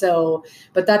 and so,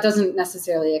 but that doesn't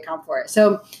necessarily account for it.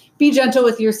 So be gentle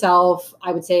with yourself,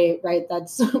 I would say, right?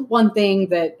 That's one thing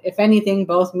that, if anything,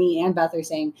 both me and Beth are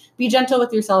saying, be gentle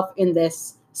with yourself in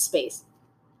this space.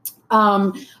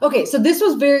 Okay. So this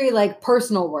was very like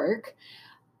personal work.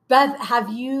 Beth,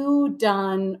 have you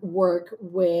done work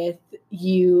with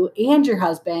you and your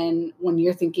husband when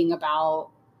you're thinking about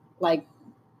like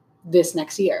this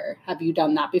next year? Have you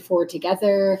done that before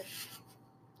together?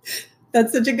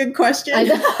 That's such a good question.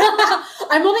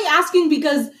 I'm only asking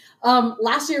because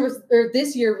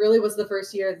this year really was the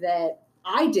first year that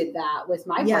I did that with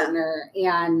my partner.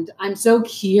 And I'm so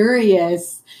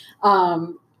curious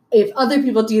if other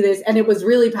people do this, and it was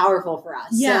really powerful for us.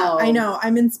 Yeah, so. I know.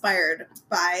 I'm inspired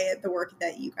by the work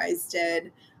that you guys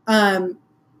did.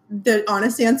 The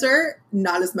honest answer,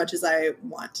 not as much as I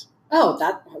want. Oh,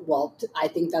 I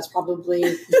think that's probably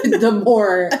the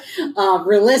more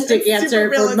realistic answer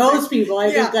for most people.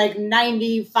 I think like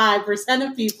 95%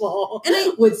 of people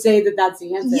would say that that's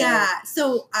the answer. Yeah.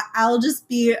 So I'll just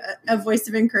be a voice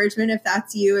of encouragement if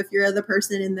that's you, if you're the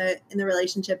person in the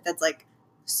relationship that's like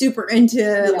super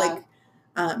into like,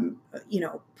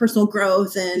 personal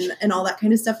growth and all that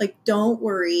kind of stuff. Like, don't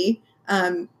worry.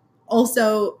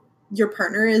 Also, your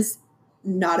partner is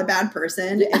not a bad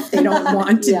person if they don't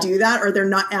want to do that, or they're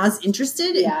not as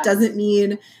interested. It doesn't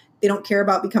mean they don't care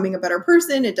about becoming a better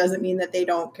person. It doesn't mean that they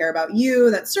don't care about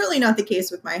you. That's certainly not the case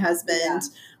with my husband.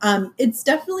 It's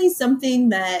definitely something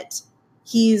that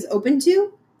he's open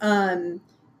to,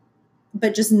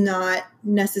 but just not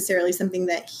necessarily something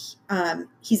that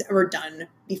he's ever done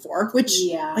before, which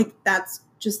like that's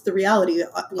just the reality.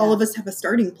 All of us have a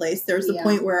starting place. There's a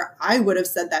point where I would have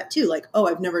said that too. Like, oh,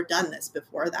 I've never done this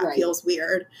before. That feels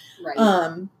weird.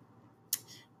 Right.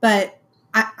 But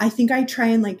I think I try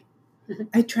and like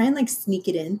sneak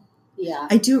it in. Yeah.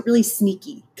 I do it really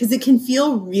sneaky because it can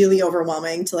feel really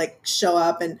overwhelming to like show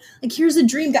up and like, here's a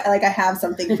dream guide. Like I have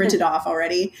something printed off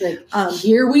already. Like,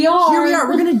 here we are. Here we are.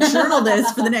 We're going to journal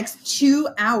this for the next 2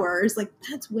 hours. Like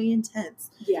that's way intense.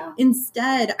 Yeah.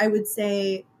 Instead, I would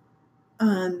say,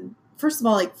 first of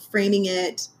all, like framing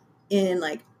it in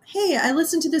like, hey, I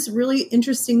listened to this really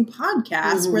interesting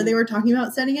podcast where they were talking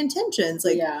about setting intentions.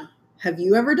 Like, have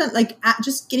you ever done like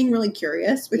just getting really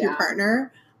curious with your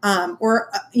partner,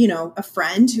 or a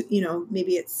friend who,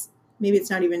 maybe it's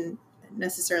not even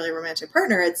necessarily a romantic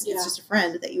partner. It's just a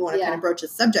friend that you want to kind of broach a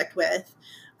subject with.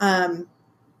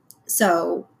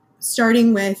 So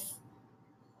starting with,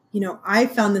 I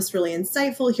found this really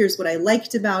insightful. Here's what I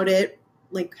liked about it.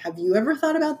 Like, have you ever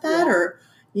thought about that? Or,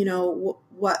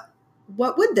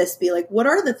 what would this be? Like, what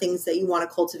are the things that you want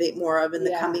to cultivate more of in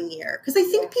the coming year? Because I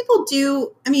think people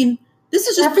do. I mean, this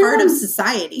is just part of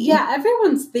society. Yeah,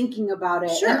 everyone's thinking about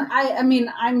it. Sure. And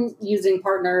I'm using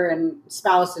partner and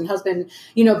spouse and husband,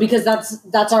 because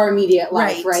that's our immediate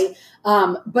life, right?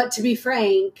 But to be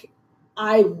frank,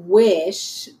 I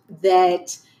wish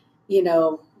that,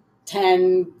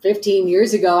 10, 15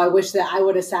 years ago, I wish that I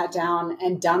would have sat down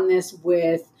and done this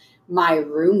with my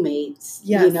roommates,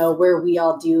 where we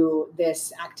all do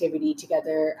this activity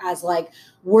together as like,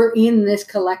 we're in this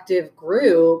collective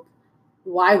group.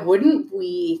 Why wouldn't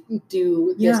we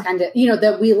do this kind of,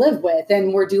 that we live with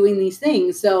and we're doing these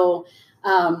things. So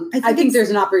I think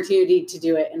there's an opportunity to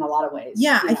do it in a lot of ways.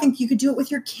 Yeah. I think you could do it with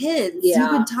your kids. Yeah.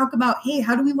 You could talk about, hey,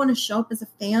 how do we want to show up as a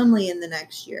family in the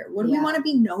next year? What do we want to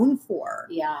be known for?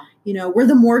 Yeah. We're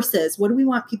the Morses. What do we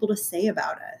want people to say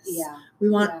about us? Yeah. We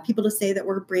want people to say that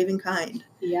we're brave and kind.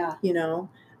 Yeah.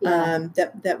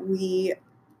 That we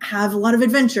have a lot of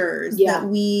adventures, that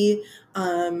we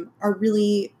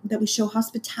that we show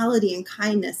hospitality and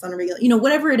kindness on a regular,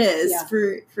 whatever it is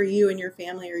for you and your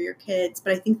family or your kids.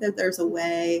 But I think that there's a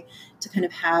way to kind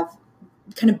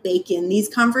of bake in these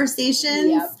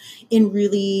conversations in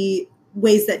really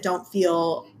ways that don't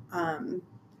feel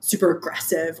super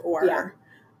aggressive or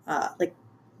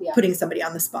putting somebody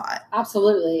on the spot.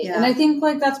 Absolutely. Yeah. And I think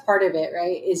like that's part of it,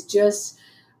 right? Is just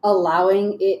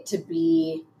allowing it to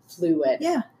be fluid.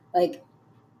 Yeah. Like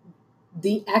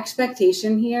the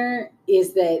expectation here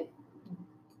is that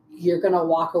you're going to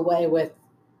walk away with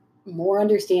more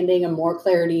understanding and more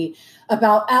clarity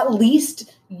about at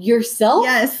least yourself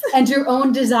and your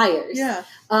own desires. Yeah.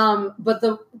 But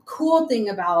the cool thing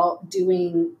about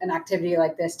doing an activity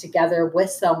like this together with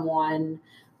someone,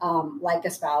 like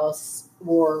a spouse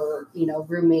or,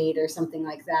 roommate or something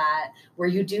like that, where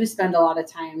you do spend a lot of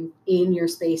time in your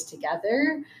space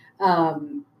together,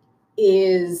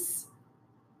 is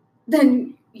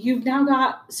then you've now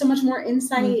got so much more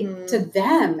insight to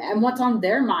them and what's on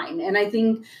their mind. And I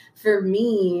think for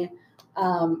me,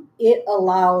 it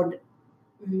allowed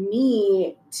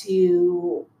me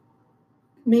to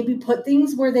maybe put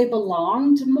things where they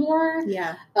belonged more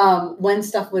when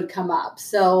stuff would come up.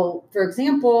 So for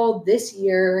example, this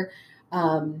year,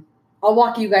 I'll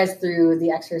walk you guys through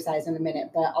the exercise in a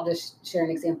minute, but I'll just share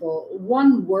an example.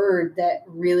 One word that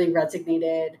really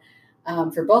resonated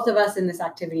for both of us in this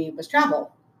activity was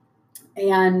travel.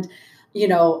 And,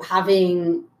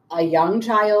 having a young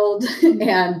child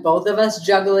and both of us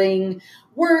juggling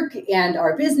work and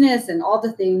our business and all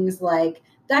the things, like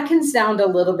that can sound a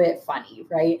little bit funny,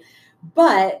 right?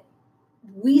 But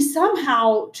we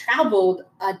somehow traveled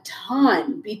a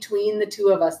ton between the two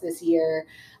of us this year.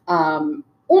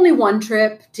 Only one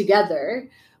trip together,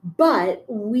 but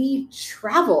we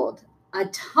traveled a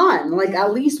ton. Like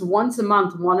at least once a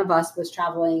month, one of us was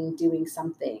traveling, doing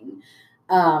something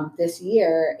this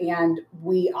year. And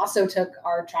we also took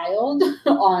our child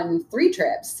on 3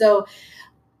 trips. So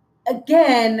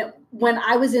again, when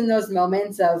I was in those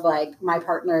moments of like, my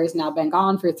partner has now been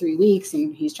gone for 3 weeks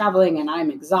and he's traveling and I'm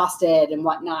exhausted and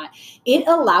whatnot, it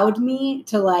allowed me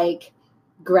to like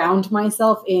ground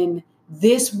myself in,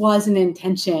 this was an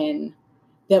intention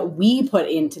that we put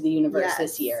into the universe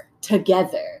this year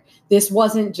together. This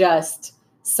wasn't just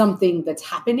something that's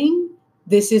happening.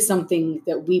 This is something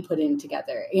that we put in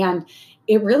together. And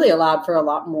it really allowed for a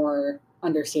lot more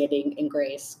understanding and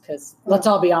grace, because let's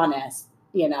all be honest,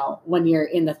 when you're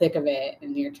in the thick of it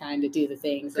and you're trying to do the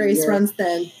things. Grace runs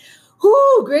thin.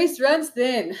 Whoo, grace runs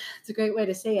thin. It's a great way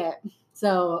to say it.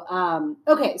 So,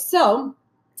 okay. So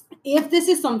if this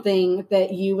is something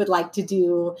that you would like to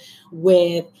do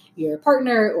with your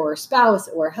partner or spouse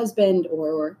or husband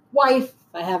or wife,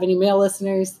 if I have any male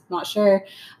listeners, not sure,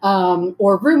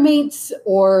 or roommates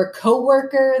or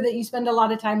coworker that you spend a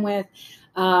lot of time with,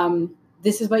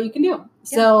 this is what you can do. Yeah.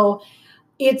 So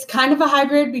It's kind of a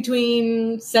hybrid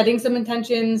between setting some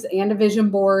intentions and a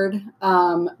vision board,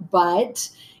 but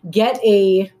get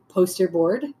a poster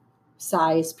board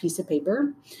size piece of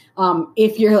paper.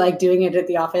 If you're like doing it at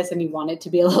the office and you want it to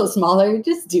be a little smaller,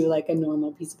 just do like a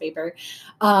normal piece of paper.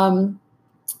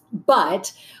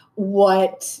 But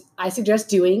what I suggest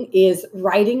doing is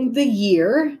writing the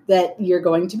year that you're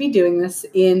going to be doing this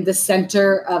in the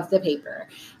center of the paper,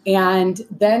 and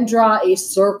then draw a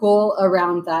circle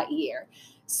around that year.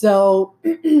 So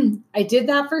I did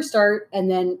that for start,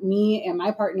 and then me and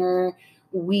my partner,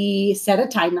 we set a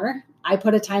timer. I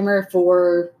put a timer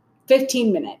for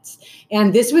 15 minutes.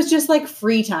 And this was just like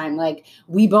free time. Like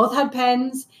we both had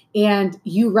pens, and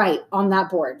you write on that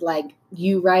board. Like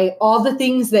you write all the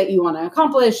things that you want to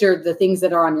accomplish, or the things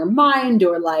that are on your mind,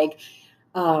 or like,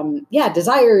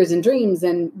 desires and dreams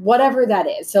and whatever that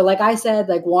is. So like I said,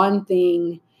 like one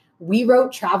thing, we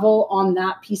wrote travel on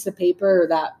that piece of paper, or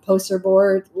that poster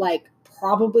board, like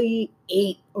probably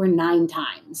 8 or 9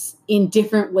 times in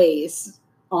different ways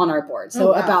on our board.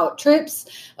 So about trips,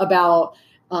 about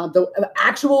the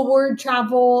actual word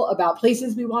travel, about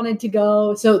places we wanted to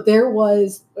go. So there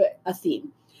was a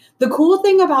theme. The cool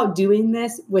thing about doing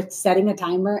this with setting a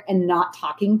timer and not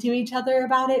talking to each other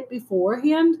about it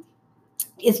beforehand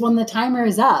is when the timer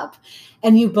is up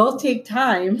and you both take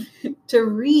time to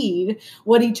read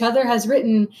what each other has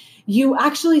written, you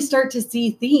actually start to see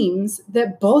themes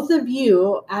that both of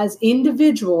you as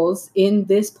individuals in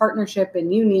this partnership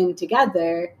and union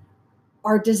together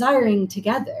are desiring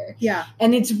together. Yeah.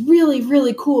 And it's really,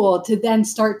 really cool to then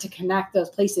start to connect those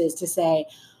places to say,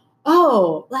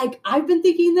 oh, like I've been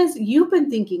thinking this, you've been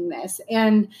thinking this.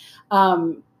 And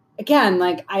again,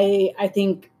 like I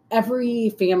think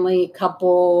every family,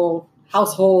 couple,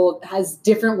 household has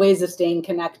different ways of staying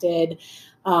connected.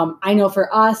 I know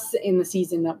for us in the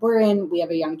season that we're in, we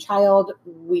have a young child.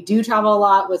 We do travel a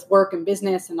lot with work and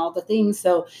business and all the things.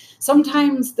 So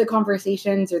sometimes the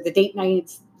conversations or the date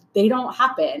nights, they don't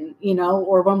happen,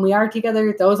 or when we are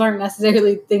together, those aren't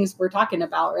necessarily things we're talking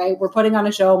about, right? We're putting on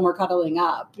a show and we're cuddling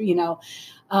up,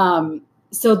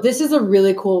 So this is a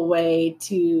really cool way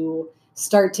to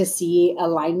start to see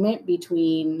alignment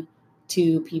between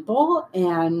two people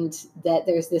and that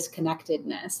there's this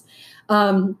connectedness.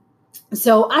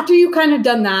 So after you've kind of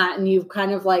done that and you've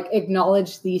kind of like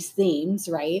acknowledged these themes,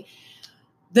 right?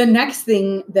 The next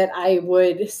thing that I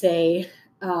would say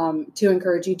to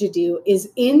encourage you to do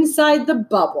is inside the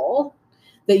bubble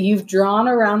that you've drawn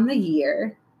around the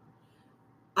year,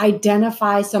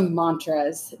 identify some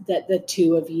mantras that the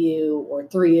 2 of you or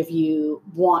 3 of you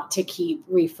want to keep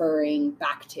referring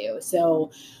back to. So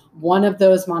one of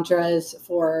those mantras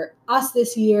for us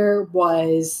this year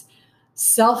was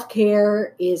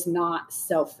self-care is not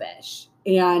selfish.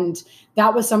 And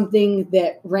that was something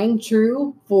that rang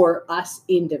true for us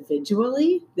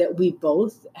individually, that we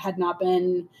both had not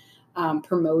been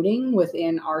promoting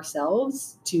within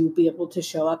ourselves to be able to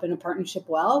show up in a partnership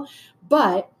well.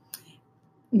 But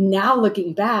now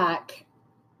looking back,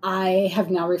 I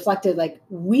have now reflected, like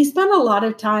we spent a lot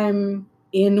of time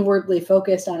inwardly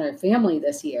focused on our family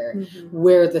this year,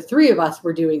 where the 3 of us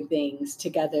were doing things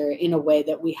together in a way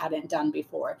that we hadn't done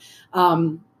before.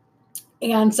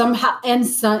 And somehow, in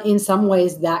some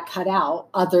ways that cut out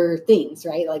other things,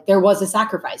 right? Like there was a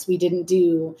sacrifice. We didn't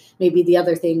do maybe the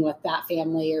other thing with that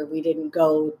family, or we didn't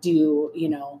go do,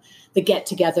 the get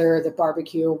together, the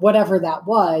barbecue, or whatever that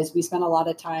was. We spent a lot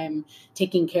of time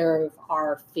taking care of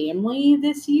our family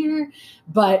this year.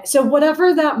 But so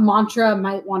whatever that mantra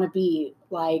might want to be,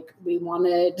 like we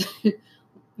wanted,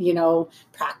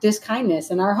 practice kindness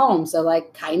in our home. So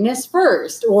like kindness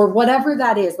first, or whatever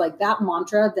that is, like that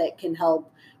mantra that can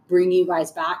help bring you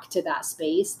guys back to that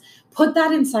space, put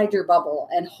that inside your bubble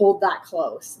and hold that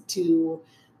close to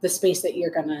the space that you're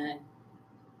going to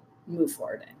move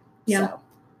forward in. Yeah.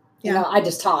 So, I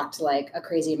just talked like a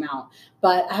crazy amount,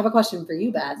 but I have a question for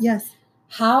you, Beth. Yes.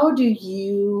 How do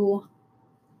you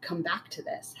come back to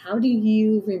this? How do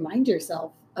you remind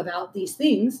yourself about these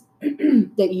things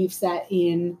that you've set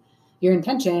in your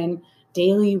intention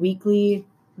daily, weekly?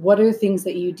 What are the things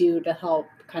that you do to help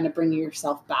kind of bring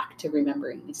yourself back to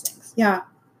remembering these things? Yeah.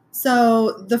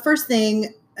 So the first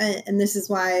thing, and this is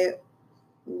why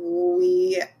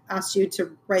we asked you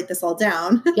to write this all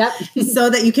down, yep. so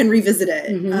that you can revisit it.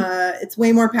 It's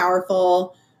way more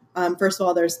powerful. First of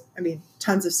all, there's,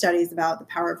 tons of studies about the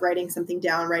power of writing something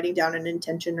down, writing down an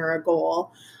intention or a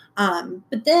goal.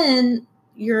 But then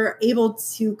you're able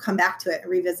to come back to it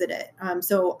and revisit it.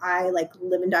 So I like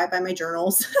live and die by my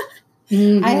journals.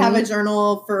 I have a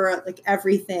journal for like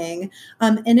everything.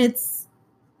 And it's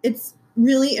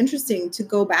really interesting to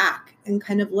go back and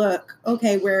kind of look,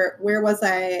 okay, where was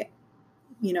I,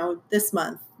 this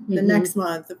month, the next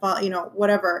month, the fall,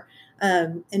 whatever,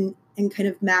 and kind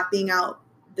of mapping out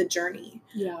the journey.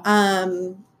 Yeah.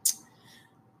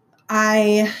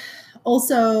 I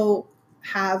also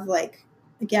have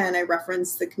again, I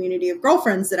referenced the community of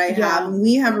girlfriends that I have, and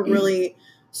we have a really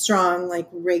strong,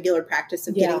 regular practice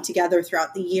of getting together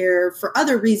throughout the year for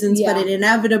other reasons, but it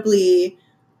inevitably,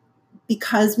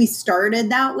 because we started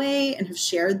that way and have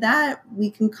shared that, we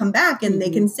can come back and they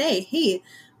can say, hey,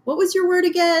 what was your word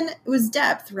again? It was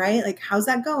depth, right? Like, how's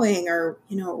that going? Or,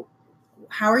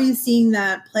 how are you seeing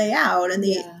that play out? And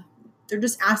they're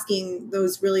just asking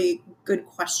those really good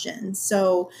questions.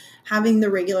 So having the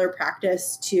regular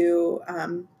practice to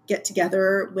get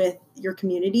together with your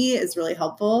community is really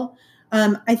helpful.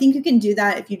 I think you can do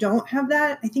that. If you don't have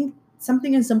that, I think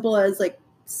something as simple as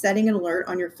setting an alert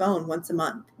on your phone once a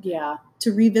month. Yeah.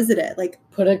 To revisit it.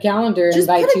 Put a calendar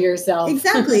invite to yourself.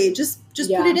 Exactly. Just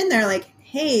put it in there.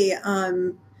 Hey,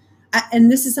 and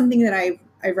this is something that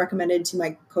I've recommended to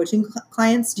my coaching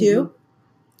clients too,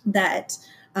 that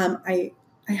I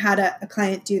had a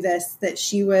client do this, that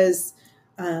she was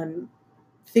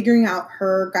figuring out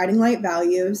her guiding light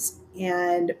values,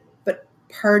 but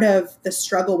part of the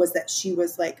struggle was that she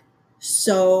was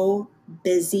so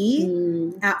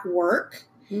busy at work.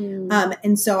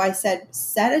 And so I said,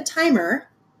 set a timer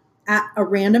at a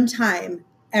random time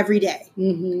every day,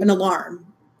 an alarm.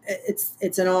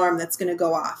 It's an alarm that's going to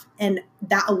go off. And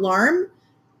that alarm,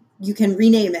 you can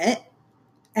rename it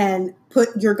and put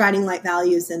your guiding light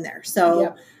values in there.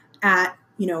 So at,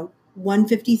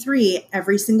 1:53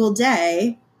 every single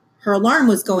day, her alarm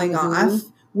was going off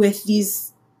with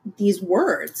these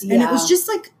words. And it was just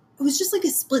a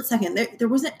split second. There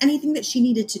wasn't anything that she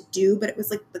needed to do, but it was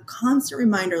the constant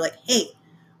reminder, hey,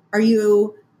 are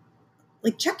you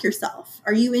check yourself?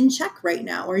 Are you in check right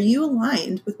now? Are you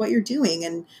aligned with what you're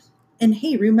doing? And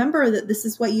hey, remember that this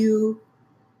is what you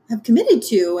have committed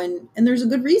to, and there's a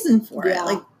good reason for it.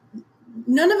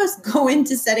 None of us go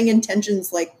into setting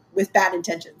intentions with bad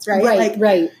intentions, right?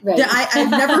 Right. I've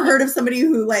never heard of somebody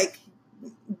who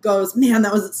goes, man,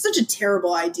 that was such a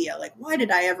terrible idea. Why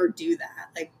did I ever do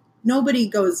that? Nobody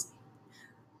goes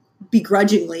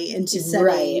begrudgingly into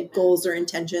setting goals or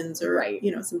intentions or,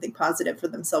 something positive for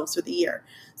themselves for the year.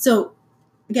 So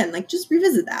again, just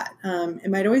revisit that. It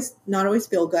might not always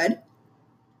feel good,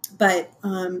 but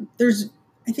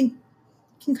I think you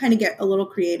can kind of get a little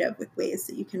creative with ways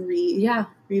that you can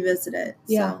revisit it.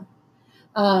 Yeah.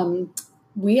 So.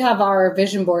 We have our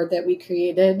vision board that we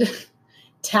created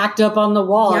tacked up on the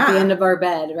wall at the end of our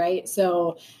bed, right?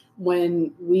 So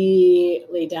when we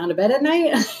lay down to bed at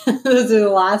night, those are the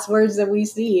last words that we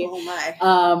see. Oh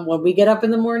my. When we get up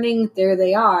in the morning, there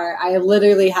they are. I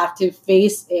literally have to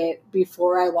face it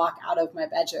before I walk out of my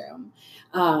bedroom.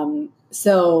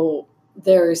 So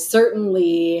there's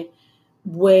certainly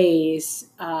ways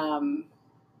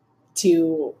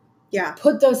to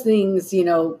put those things,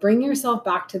 bring yourself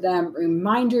back to them,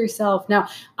 remind yourself. Now,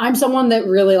 I'm someone that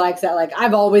really likes that.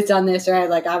 I've always done this, right?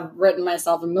 I've written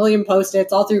myself a million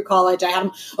Post-its all through college. I had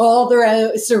them all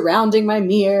surrounding my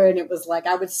mirror, and it was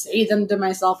I would say them to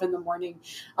myself in the morning.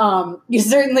 You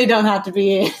certainly don't have to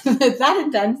be that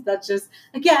intense. That's just,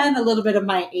 again, a little bit of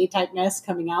my A-typeness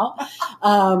coming out.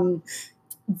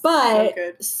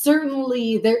 But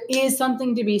certainly there is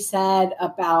something to be said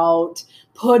about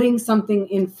putting something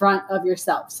in front of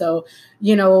yourself. So,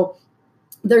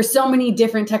 there's so many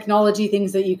different technology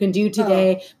things that you can do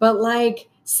today, but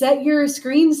set your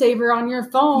screensaver on your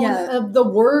phone of the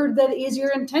word that is your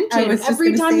intention.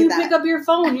 Every time you pick up your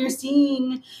phone, you're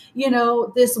seeing,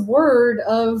 this word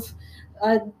of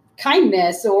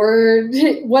kindness or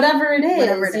whatever it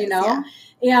is, Yeah.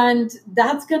 And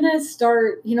that's going to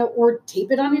start, or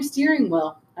tape it on your steering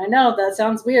wheel. I know that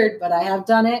sounds weird, but I have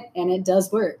done it and it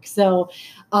does work. So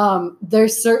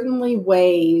there's certainly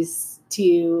ways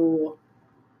to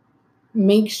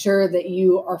make sure that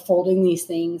you are folding these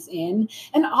things in.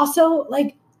 And also,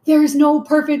 there's no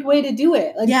perfect way to do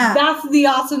it. That's the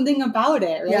awesome thing about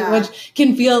it, right? Yeah. Which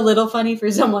can feel a little funny for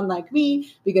someone like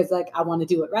me because I want to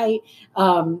do it right.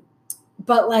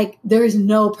 But there's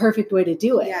no perfect way to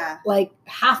do it. Yeah.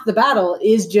 Half the battle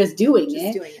is just doing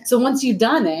it. So once you've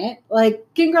done it,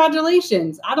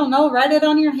 congratulations. I don't know, write it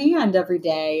on your hand every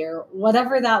day or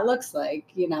whatever that looks like,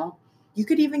 You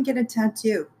could even get a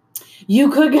tattoo.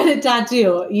 You could get a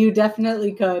tattoo. You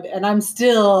definitely could. And I'm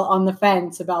still on the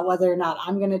fence about whether or not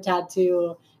I'm going to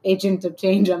tattoo Agent of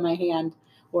Change on my hand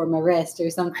or my wrist or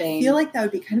something. I feel like that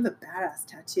would be kind of a badass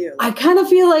tattoo. I kind of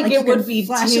feel like it would be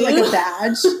flash it like a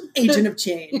badge. Agent of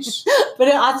Change. But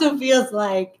it also feels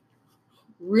like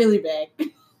really big.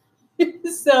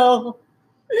 So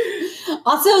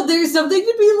also there's something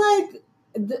to be like,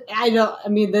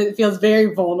 that feels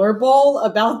very vulnerable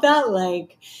about that.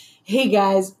 Like, hey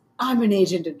guys, I'm an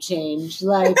agent of change.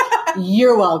 Like,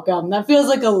 you're welcome. That feels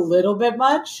like a little bit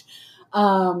much.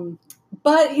 But,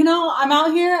 I'm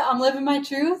out here. I'm living my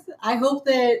truth. I hope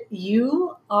that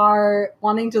you are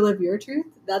wanting to live your truth.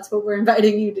 That's what we're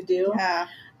inviting you to do. Yeah.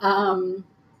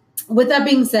 With that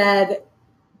being said,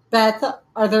 Beth,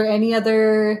 are there any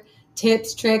other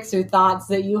tips, tricks, or thoughts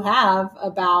that you have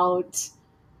about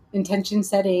intention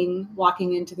setting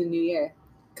walking into the new year?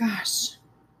 Gosh.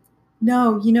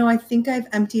 No, I think I've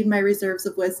emptied my reserves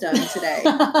of wisdom today.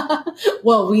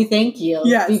 Well, we thank you.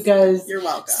 Yes, because you're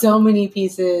welcome. So many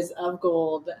pieces of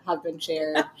gold have been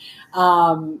shared.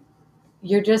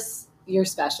 You're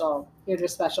special. You're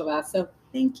just special, Beth. So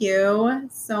thank you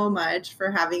so much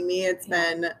for having me. It's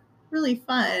been really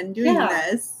fun doing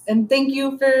this. And thank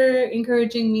you for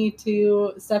encouraging me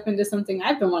to step into something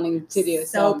I've been wanting to do.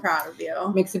 So proud of you.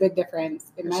 Makes a big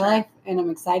difference in my life. And I'm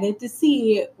excited to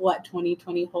see what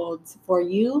 2020 holds for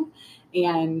you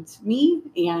and me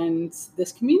and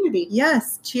this community.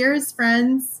 Yes. Cheers,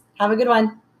 friends. Have a good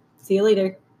one. See you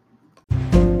later.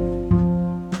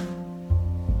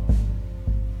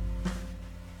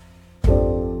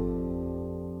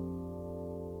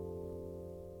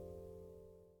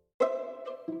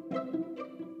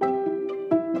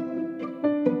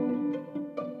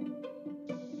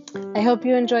 I hope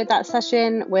you enjoyed that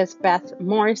session with Beth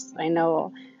Morse. I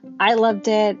know I loved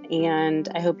it, and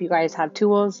I hope you guys have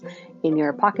tools in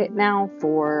your pocket now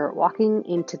for walking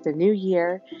into the new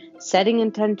year, setting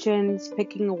intentions,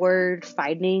 picking a word,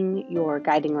 finding your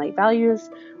guiding light values,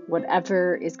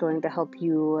 whatever is going to help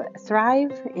you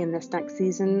thrive in this next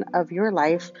season of your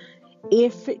life.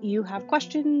 If you have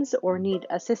questions or need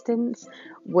assistance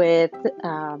with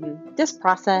this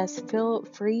process, feel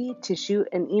free to shoot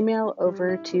an email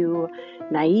over to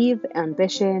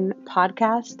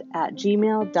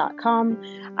naiveambitionpodcast@gmail.com.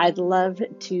 I'd love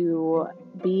to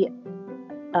be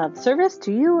of service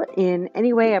to you in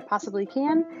any way I possibly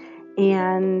can.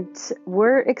 And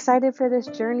we're excited for this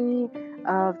journey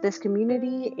of this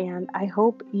community, and I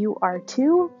hope you are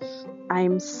too.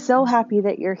 I'm so happy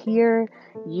that you're here.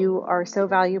 You are so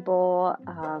valuable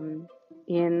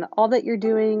in all that you're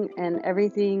doing and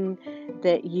everything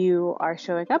that you are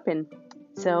showing up in.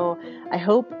 So I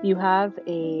hope you have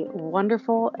a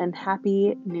wonderful and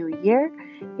happy new year,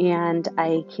 and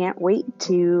I can't wait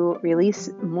to release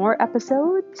more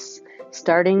episodes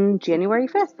starting January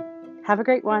 5th. Have a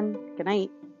great one. Good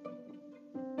night.